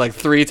killing you like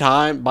 3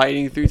 times,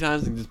 biting you 3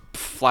 times, and just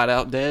flat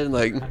out dead.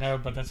 Like I know,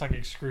 but that's like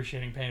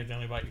excruciating pain if they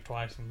only bite you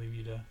twice and leave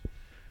you to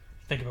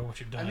think about what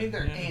you've done. I mean,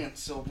 they're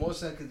ants, so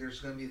most likely there's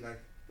gonna be like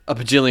a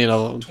bajillion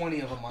of them. 20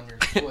 of them on your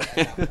foot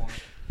at that point.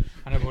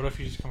 I know, but what if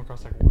you just come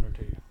across like 1 or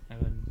 2,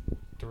 and then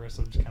the rest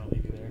of them just kind of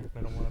leave you there?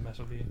 They don't want to mess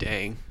with you.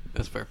 Dang,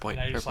 that's a fair point.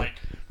 And now you're Fair just point.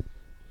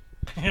 like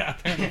Yeah,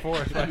 in the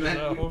forest. And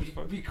then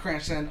we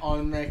crash land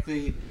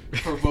automatically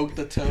provoke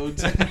the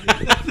toads.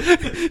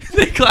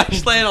 They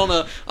crash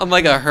land on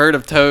like a herd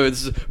of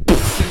toads.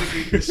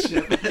 Disintegrate the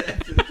ship.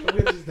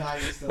 We just die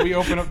instantly. We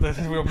open up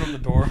the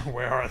door.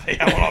 Where are they?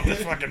 I want off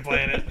this fucking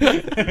planet.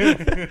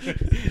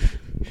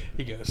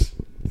 He goes,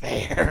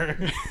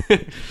 there.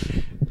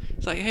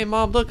 It's like, hey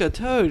mom, look, a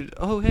toad.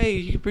 Oh hey,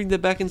 you can bring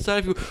that back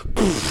inside of you.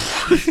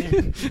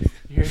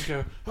 You guys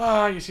go,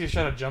 you see a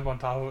shadow jump on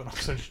top of it, and all of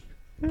a sudden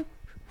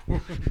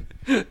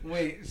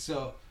Wait,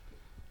 so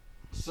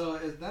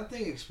if that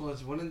thing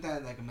explodes, wouldn't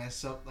that like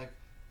mess up like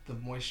the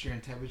moisture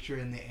and temperature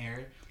in the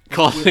air,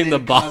 causing the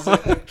bomb?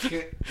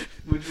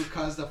 Which would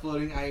cause the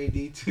floating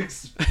IED to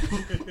explode.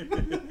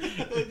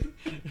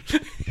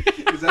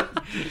 Is that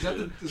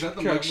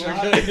the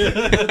mugshot?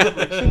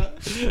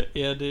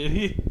 Yeah,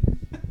 dude.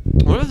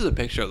 What is the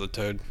picture of the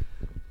toad?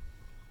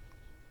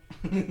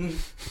 I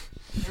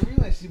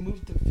realized you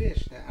moved the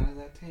fish out of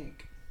that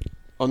tank.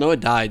 Oh no, it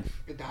died.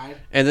 It died?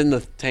 And then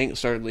the tank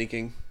started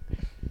leaking.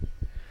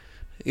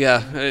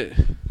 Yeah.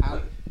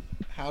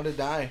 How'd it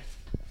die?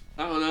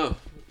 I don't know,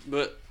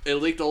 but it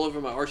leaked all over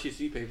my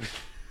RCC paper.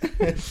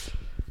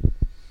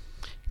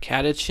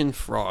 Catachin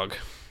frog.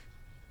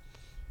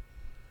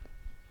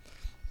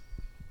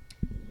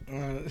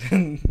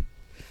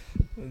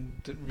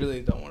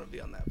 Really don't want to be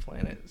on that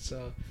planet.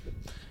 So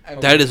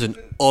that is an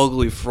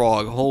ugly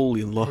frog.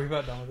 Holy Are we Lord.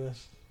 about done with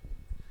this?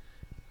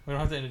 We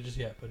don't have to end it just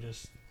yet, but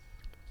just...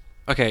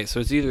 Okay, so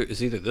it's either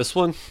this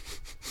one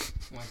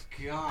my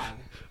God.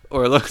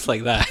 or it looks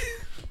like that.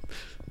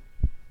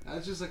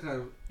 That's just like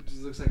it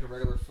just looks like a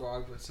regular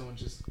frog, but someone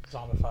just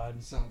zombified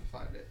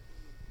it.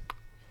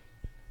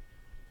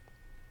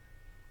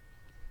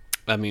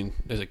 I mean,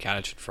 there's a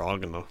catachin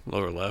frog in the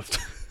lower left.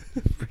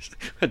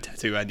 A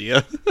tattoo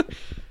idea.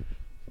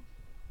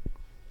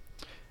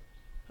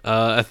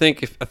 I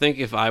think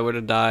if I would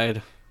have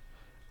died,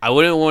 I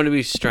wouldn't want to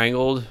be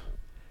strangled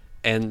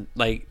and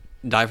like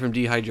die from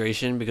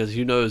dehydration, because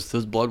who knows,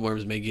 those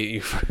bloodworms may get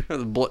you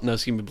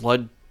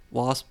blood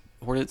wasp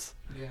hornets.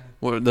 Yeah.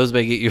 Well, those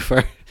may get you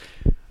first.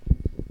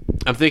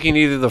 I'm thinking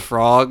either the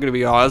frog, to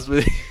be honest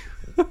with you.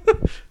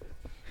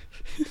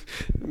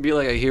 Be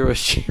like a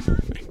Hiroshima.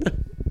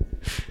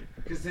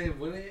 Because then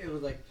wouldn't it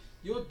was like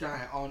you'll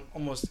die on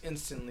almost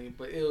instantly,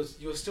 but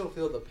you'll still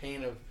feel the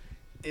pain of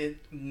it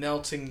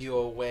melting you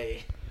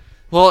away.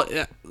 Well,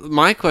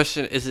 my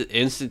question is: it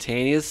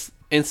instantaneous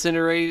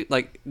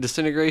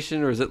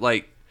disintegration, or is it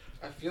like?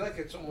 I feel like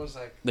it's almost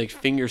like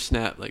finger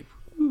snap, like.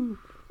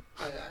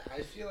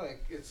 I feel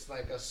like it's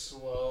like a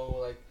slow,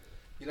 like,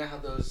 you know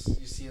how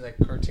you see like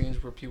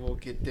cartoons where people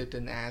get dipped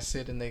in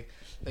acid and they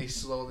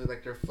slowly,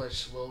 like, their flesh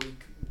slowly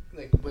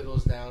like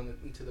whittles down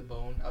into the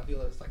bone. I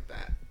feel it's like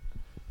that.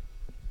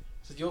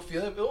 So you'll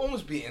feel it. It'll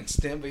almost be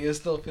instant, but you'll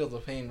still feel the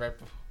pain right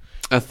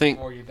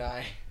before you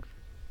die.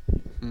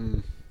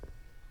 I'm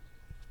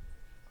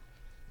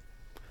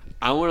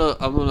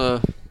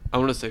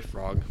gonna say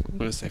frog. I'm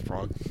gonna say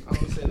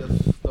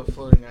the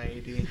floating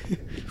IED.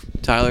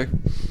 Tyler,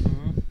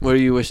 what do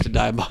you wish to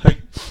die by?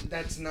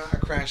 That's not a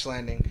crash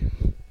landing.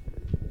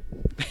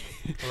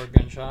 Or a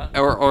gunshot.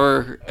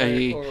 Or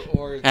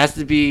it has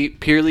to be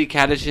purely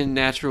catachin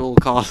natural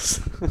cause.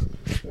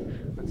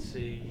 Let's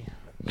see.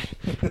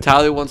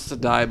 Tyler wants to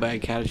die by a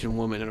catachin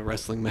woman in a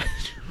wrestling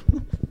match.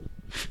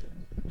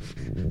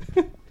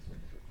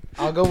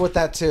 I'll go with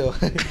that too.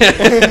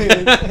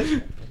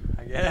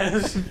 I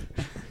guess.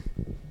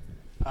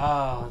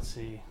 Let's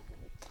see.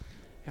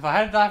 If I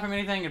had to die from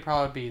anything, it'd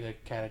probably be the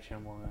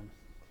catachin woman.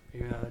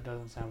 Even though that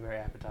doesn't sound very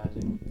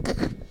appetizing.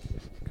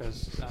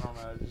 Because, I don't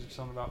know, there's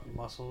something about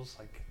muscles,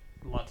 like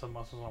lots of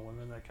muscles on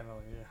women that kind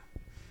of,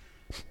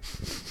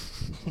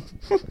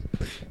 yeah.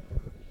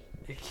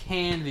 It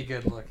can be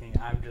good looking,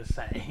 I'm just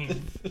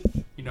saying.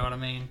 You know what I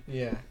mean?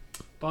 Yeah.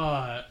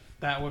 But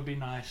that would be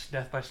nice.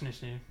 Death by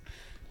snoo.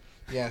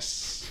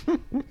 Yes.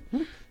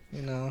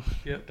 You know.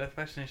 Yep, death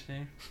by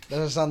snoo.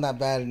 Doesn't sound that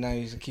bad, and now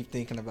you keep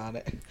thinking about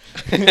it.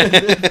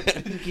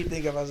 You keep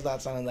thinking about it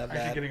not sounding that bad.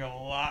 Actually getting a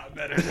lot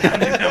better now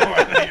the more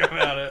I think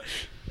about it.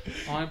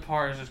 Only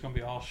part is just going to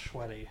be all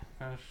sweaty.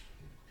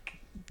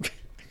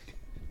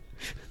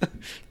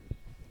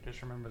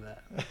 Just remember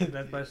that.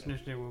 Death by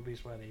snoo will be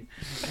sweaty.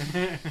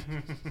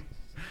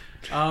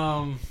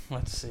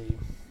 Let's see.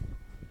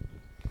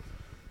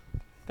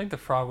 I think the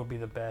frog would be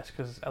the best,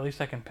 because at least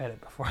I can pet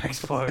it before I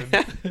explode.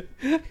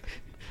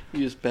 You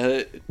just pet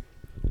it.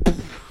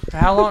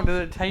 How long does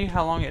it tell you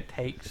how long it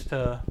takes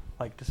to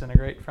like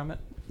disintegrate from it?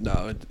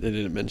 No, it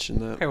didn't mention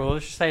that. Okay, well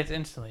let's just say it's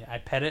instantly. I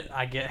pet it,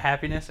 I get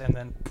happiness, and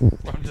then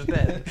I'm just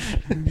dead.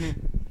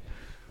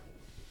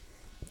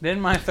 Then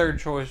my third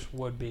choice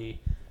would be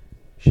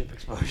ship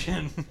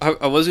explosion.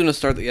 I was gonna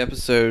start the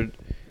episode.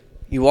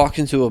 You walk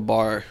into a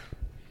bar,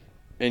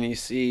 and you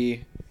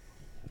see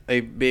a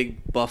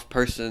big buff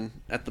person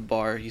at the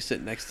bar. You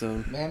sit next to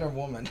him. Man or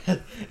woman?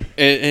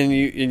 and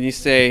you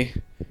say,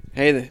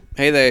 hey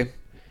there.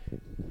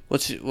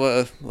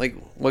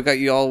 What got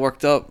you all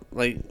worked up?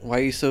 Like, why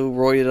are you so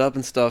roided up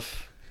and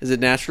stuff? Is it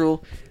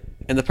natural?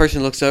 and the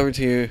person looks over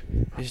to you,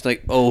 and she's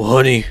like, "Oh,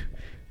 honey,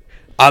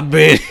 I've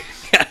been,"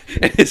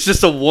 and it's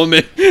just a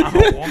woman. I'm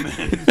a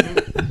woman.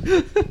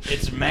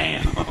 It's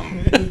ma'am.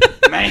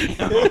 Ma'am.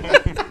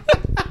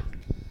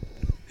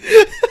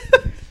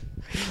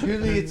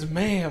 Usually it's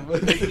ma'am.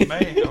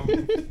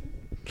 Ma'am.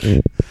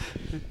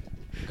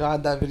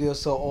 God, that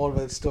video's so old,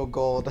 but it's still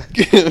gold. That'd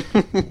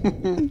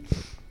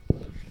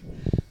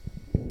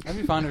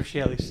be fun if she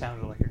at least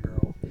sounded like a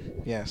girl.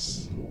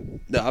 Yes.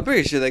 No, I'm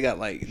pretty sure they got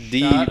like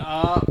Shut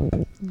up.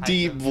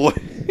 deep Tyson. voice.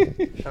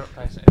 Shut up,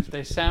 Tyson. If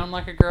they sound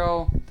like a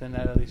girl, then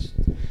that at least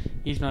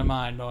ease my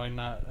mind knowing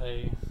not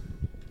a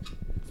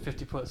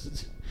 50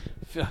 plus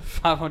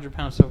 500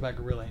 pound silverback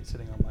gorilla ain't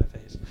sitting on my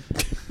face.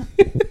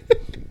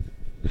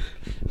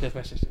 Death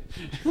by 60.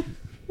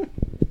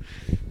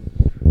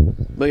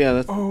 But yeah,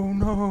 that's Oh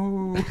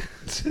no.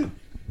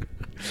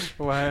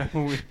 Why?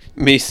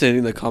 me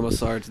sending the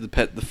commissar to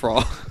pet the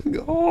frog.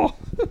 Oh.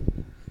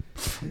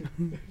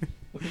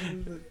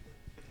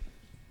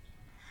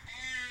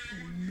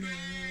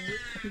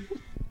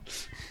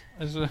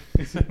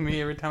 It's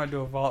me every time I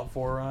do a Vault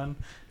 4 run,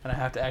 and I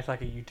have to act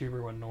like a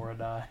YouTuber when Nora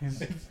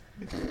dies.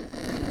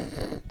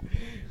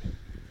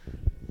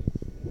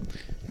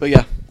 But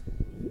yeah,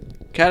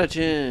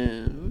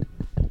 Catachin.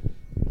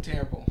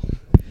 Terrible.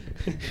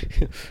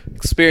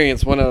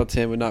 Experience 1 out of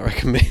 10 would not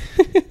recommend.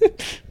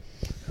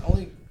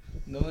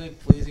 The only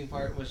pleasing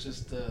part was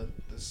just the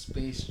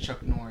space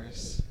Chuck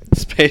Norris.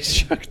 Space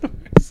Chuck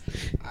Norris.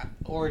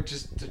 Or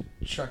just the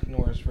Chuck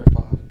Norris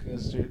ripoff,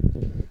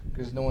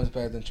 because no one's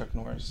better than Chuck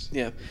Norris.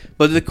 Yeah,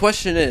 but the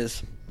question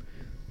is,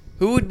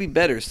 who would be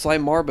better, Sly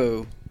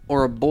Marbo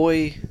or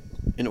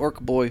an orc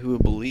boy who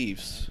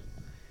believes?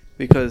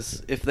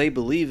 Because if they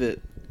believe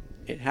it,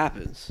 it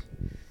happens.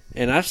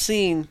 And I've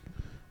seen,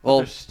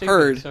 well,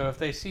 heard. So if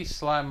they see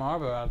Sly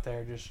Marbo out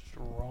there just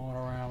rolling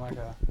around like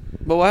a...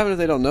 But what happens if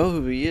they don't know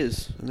who he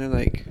is? And they're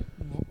like...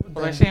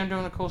 Well, they see him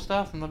doing the cool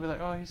stuff, and they'll be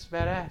like, "Oh, he's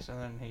badass," and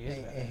then he is.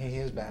 Badass. He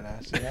is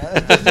badass.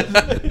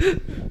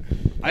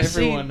 Yeah.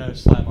 Everyone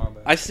knows Sly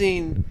Marbo. I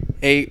seen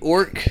a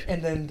orc,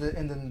 and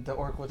then the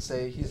orc would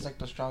say he's like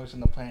the strongest on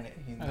the planet.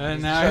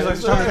 And now he's like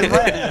the strongest on the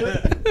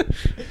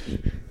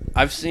planet.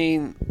 I've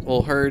seen,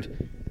 well,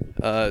 heard.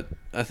 I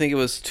think it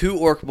was 2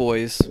 orc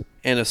boys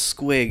and a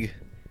squig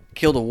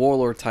killed a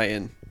warlord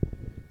titan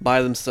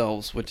by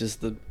themselves, which is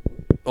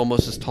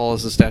almost as tall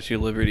as the Statue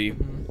of Liberty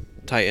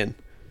titan.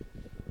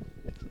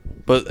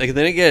 But like,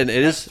 then again,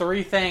 That's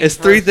 3 things. It's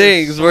 3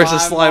 things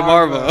versus Sly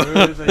Marbo. Who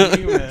is a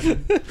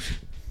human,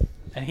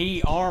 and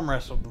he arm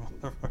wrestled them.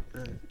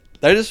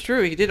 That is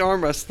true. He did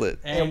arm wrestle it.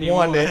 And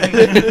won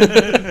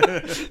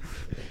it.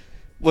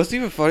 What's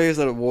even funnier is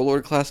that a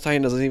warlord class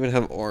titan doesn't even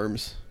have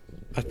arms.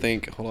 I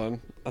think. Hold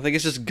on. I think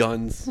it's just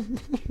guns.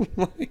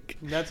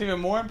 That's even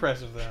more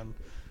impressive then.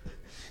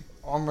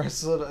 Arm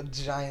wrestled a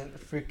giant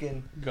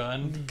freaking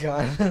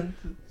gun.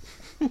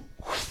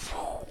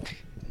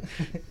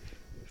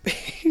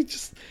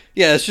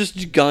 It's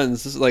just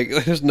guns. It's like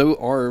there's no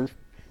arm.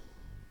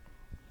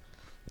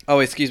 Oh,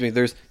 excuse me.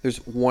 There's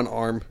 1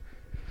 arm.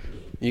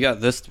 You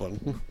got this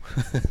one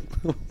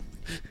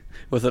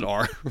with an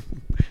arm.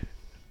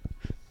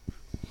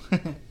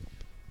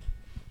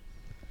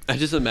 I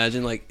just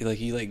imagine like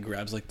he like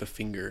grabs like the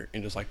finger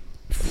and just like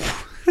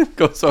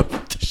goes over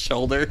the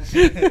shoulder.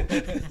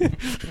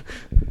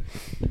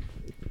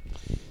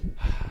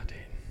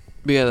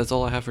 But yeah, that's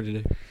all I have for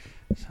today.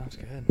 Sounds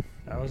good.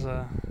 That was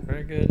a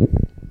very good,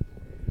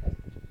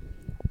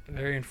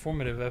 very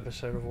informative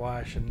episode of why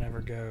I should never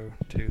go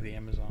to the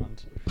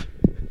Amazons.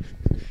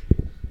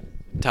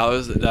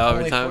 Tyler's now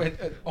every time.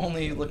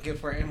 Only looking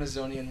for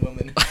Amazonian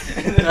women.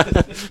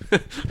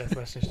 That's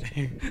my sister.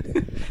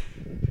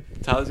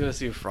 Tyler's gonna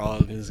see a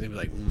frog and he's gonna be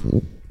like,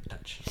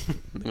 touch.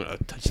 I'm gonna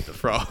touch the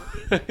frog.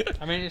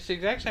 I mean, it's the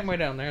exact same way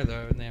down there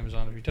though in the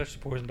Amazon. If you touch the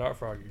poison dart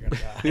frog, you're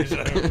gonna die.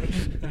 So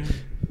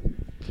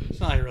it's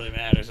not like it really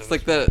matters. It's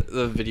like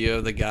the video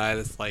of the guy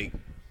that's like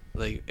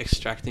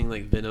extracting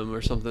like venom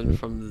or something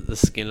from the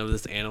skin of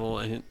this animal,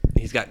 and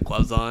he's got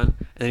gloves on, and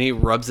then he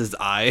rubs his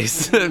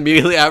eyes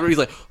immediately after. He's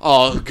like,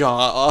 "Oh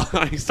god!"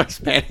 Oh, he starts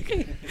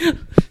panicking.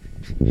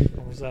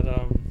 What was that?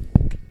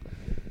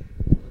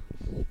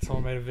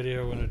 Someone made a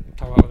video when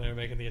they were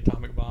making the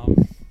atomic bomb.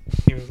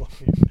 He was like,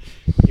 he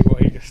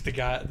was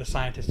the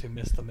scientist who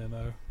missed the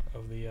memo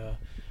of the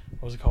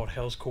what was it called,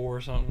 Hell's Core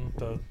or something,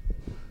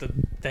 the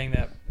thing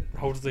that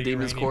holds the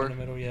Demon's uranium Core? in the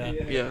middle.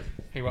 Yeah.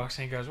 He walks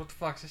in, he goes, "What the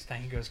fuck's this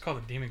thing?" He goes, "It's called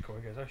the Demon Core."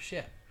 He goes, "Oh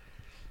shit,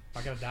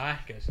 am I gonna die?"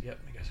 He goes, "Yep."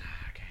 He goes,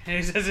 "Okay." And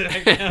he says it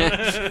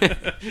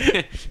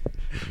again.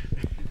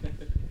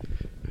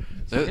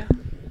 So yeah,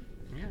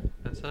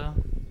 that's a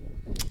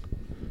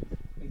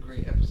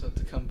great episode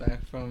to come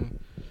back from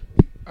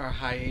our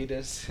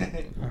hiatus.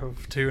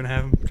 2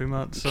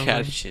 months.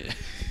 Cat shit.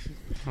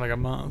 Like a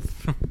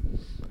month.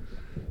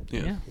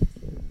 Yeah.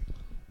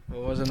 It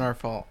wasn't our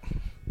fault.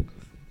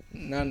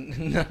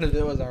 None of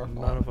it was our fault.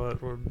 None of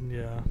it were,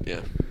 yeah.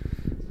 Yeah.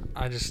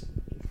 I just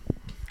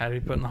had to be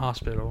put in the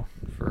hospital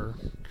for...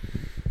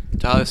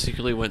 Tyler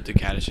secretly went to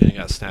Catachin and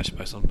got snatched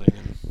by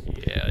something.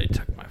 Yeah, they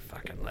took my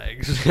fucking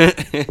legs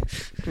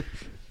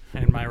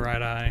and my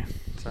right eye.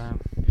 So,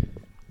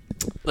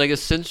 like,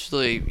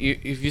 essentially,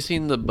 have you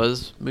seen the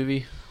Buzz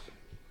movie?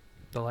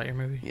 the Lightyear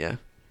movie. Yeah.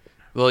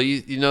 Well,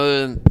 you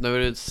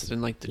notice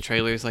in like the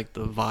trailers, like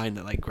the vine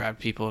that like grabbed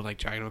people and like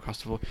dragged them across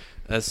the floor.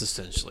 That's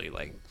essentially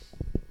like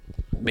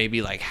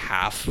maybe like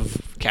half of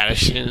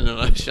Caddyshack in a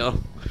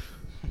nutshell.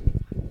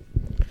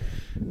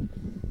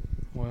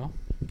 Well,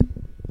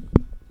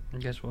 I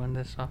guess we'll end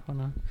this off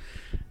on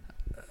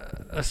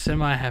a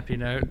semi-happy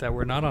note that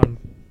we're not on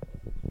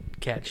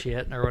cat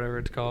shit or whatever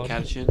it's called.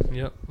 Caddyshack.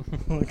 Yep.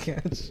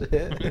 Cat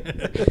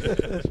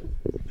shit.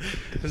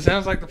 It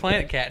sounds like the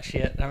planet cat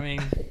shit. I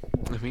mean,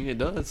 it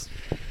does.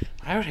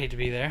 I would hate to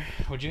be there.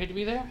 Would you hate to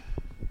be there?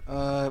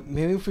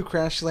 Maybe if we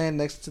crash land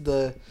next to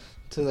the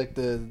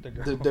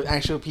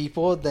actual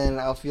people, then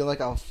I'll feel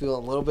a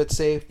little bit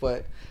safe.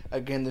 But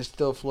again, there's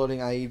still floating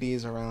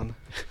IEDs around.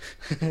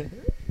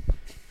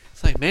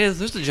 It's like, man,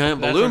 there's a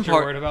giant That's balloon what you're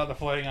park. worried about, the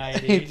floating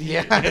IEDs.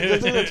 Yeah,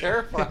 this is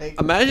terrifying.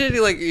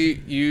 Imagine like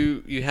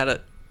you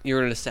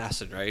were an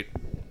assassin, right?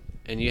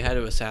 And you had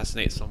to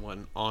assassinate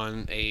someone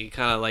on a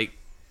kind of like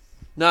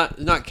not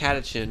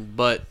Catachin,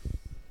 but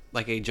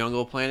like a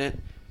jungle planet,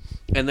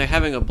 and they're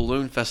having a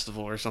balloon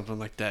festival or something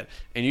like that,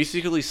 and you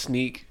secretly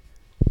sneak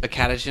a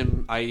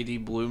Catachin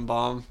IED balloon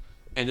bomb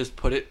and just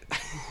put it.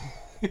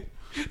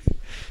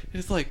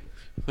 It's like,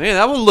 man,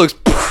 that one looks.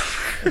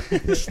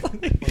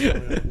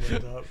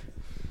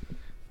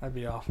 That'd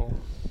be awful.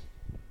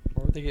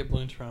 Where would they get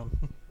balloons from?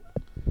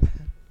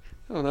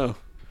 I don't know.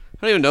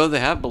 I don't even know they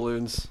have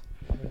balloons.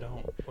 Probably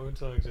don't. Balloons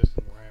don't exist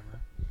in Warhammer.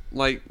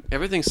 Like,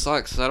 everything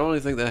sucks. I don't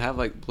even think they have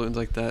like balloons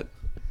like that.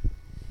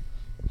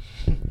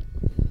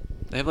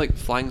 They have like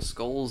flying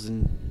skulls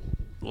and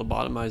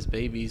lobotomized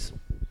babies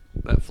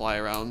that fly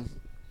around.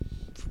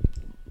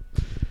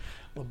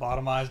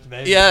 Lobotomized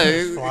babies.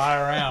 Yeah. Fly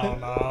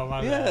around. Oh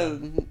my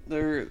god.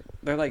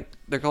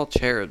 They're called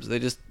cherubs.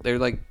 They're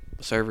like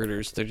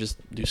servitors. They just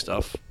do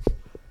stuff.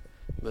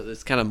 But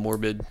it's kind of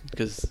morbid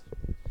because.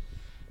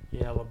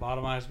 Yeah,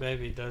 lobotomized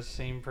baby does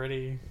seem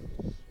pretty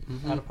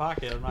out of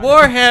pocket.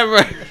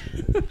 Warhammer.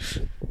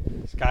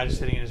 This guy just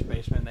sitting in his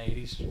basement in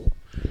the 80s.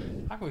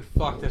 How can we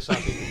fuck this up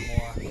even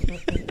more?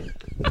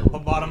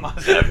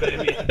 Lobotomize that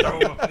baby and throw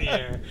him up in the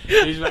air.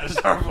 He's about to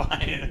start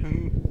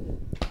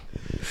flying.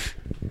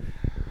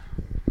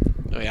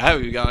 I mean, I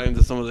haven't got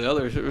into some of the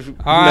other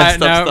All right,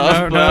 messed up stuff. But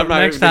I'm not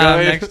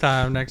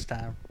next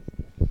time.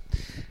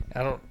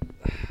 I don't.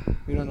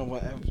 We don't know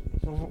what.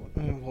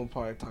 We'll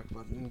probably talk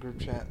about in group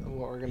chat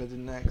what we're gonna do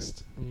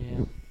next.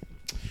 Yeah.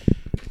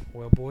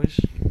 Well, boys,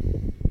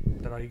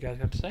 is that all you guys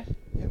have to say?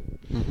 Yep.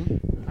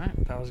 Mm-hmm. All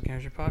right, that was the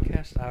Games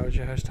Podcast. I was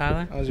your host,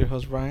 Tyler. I was your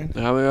host, Brian.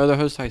 I'm your other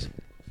host, Tyson.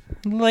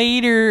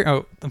 Later.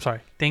 Oh, I'm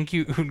sorry. Thank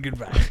you.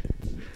 Goodbye.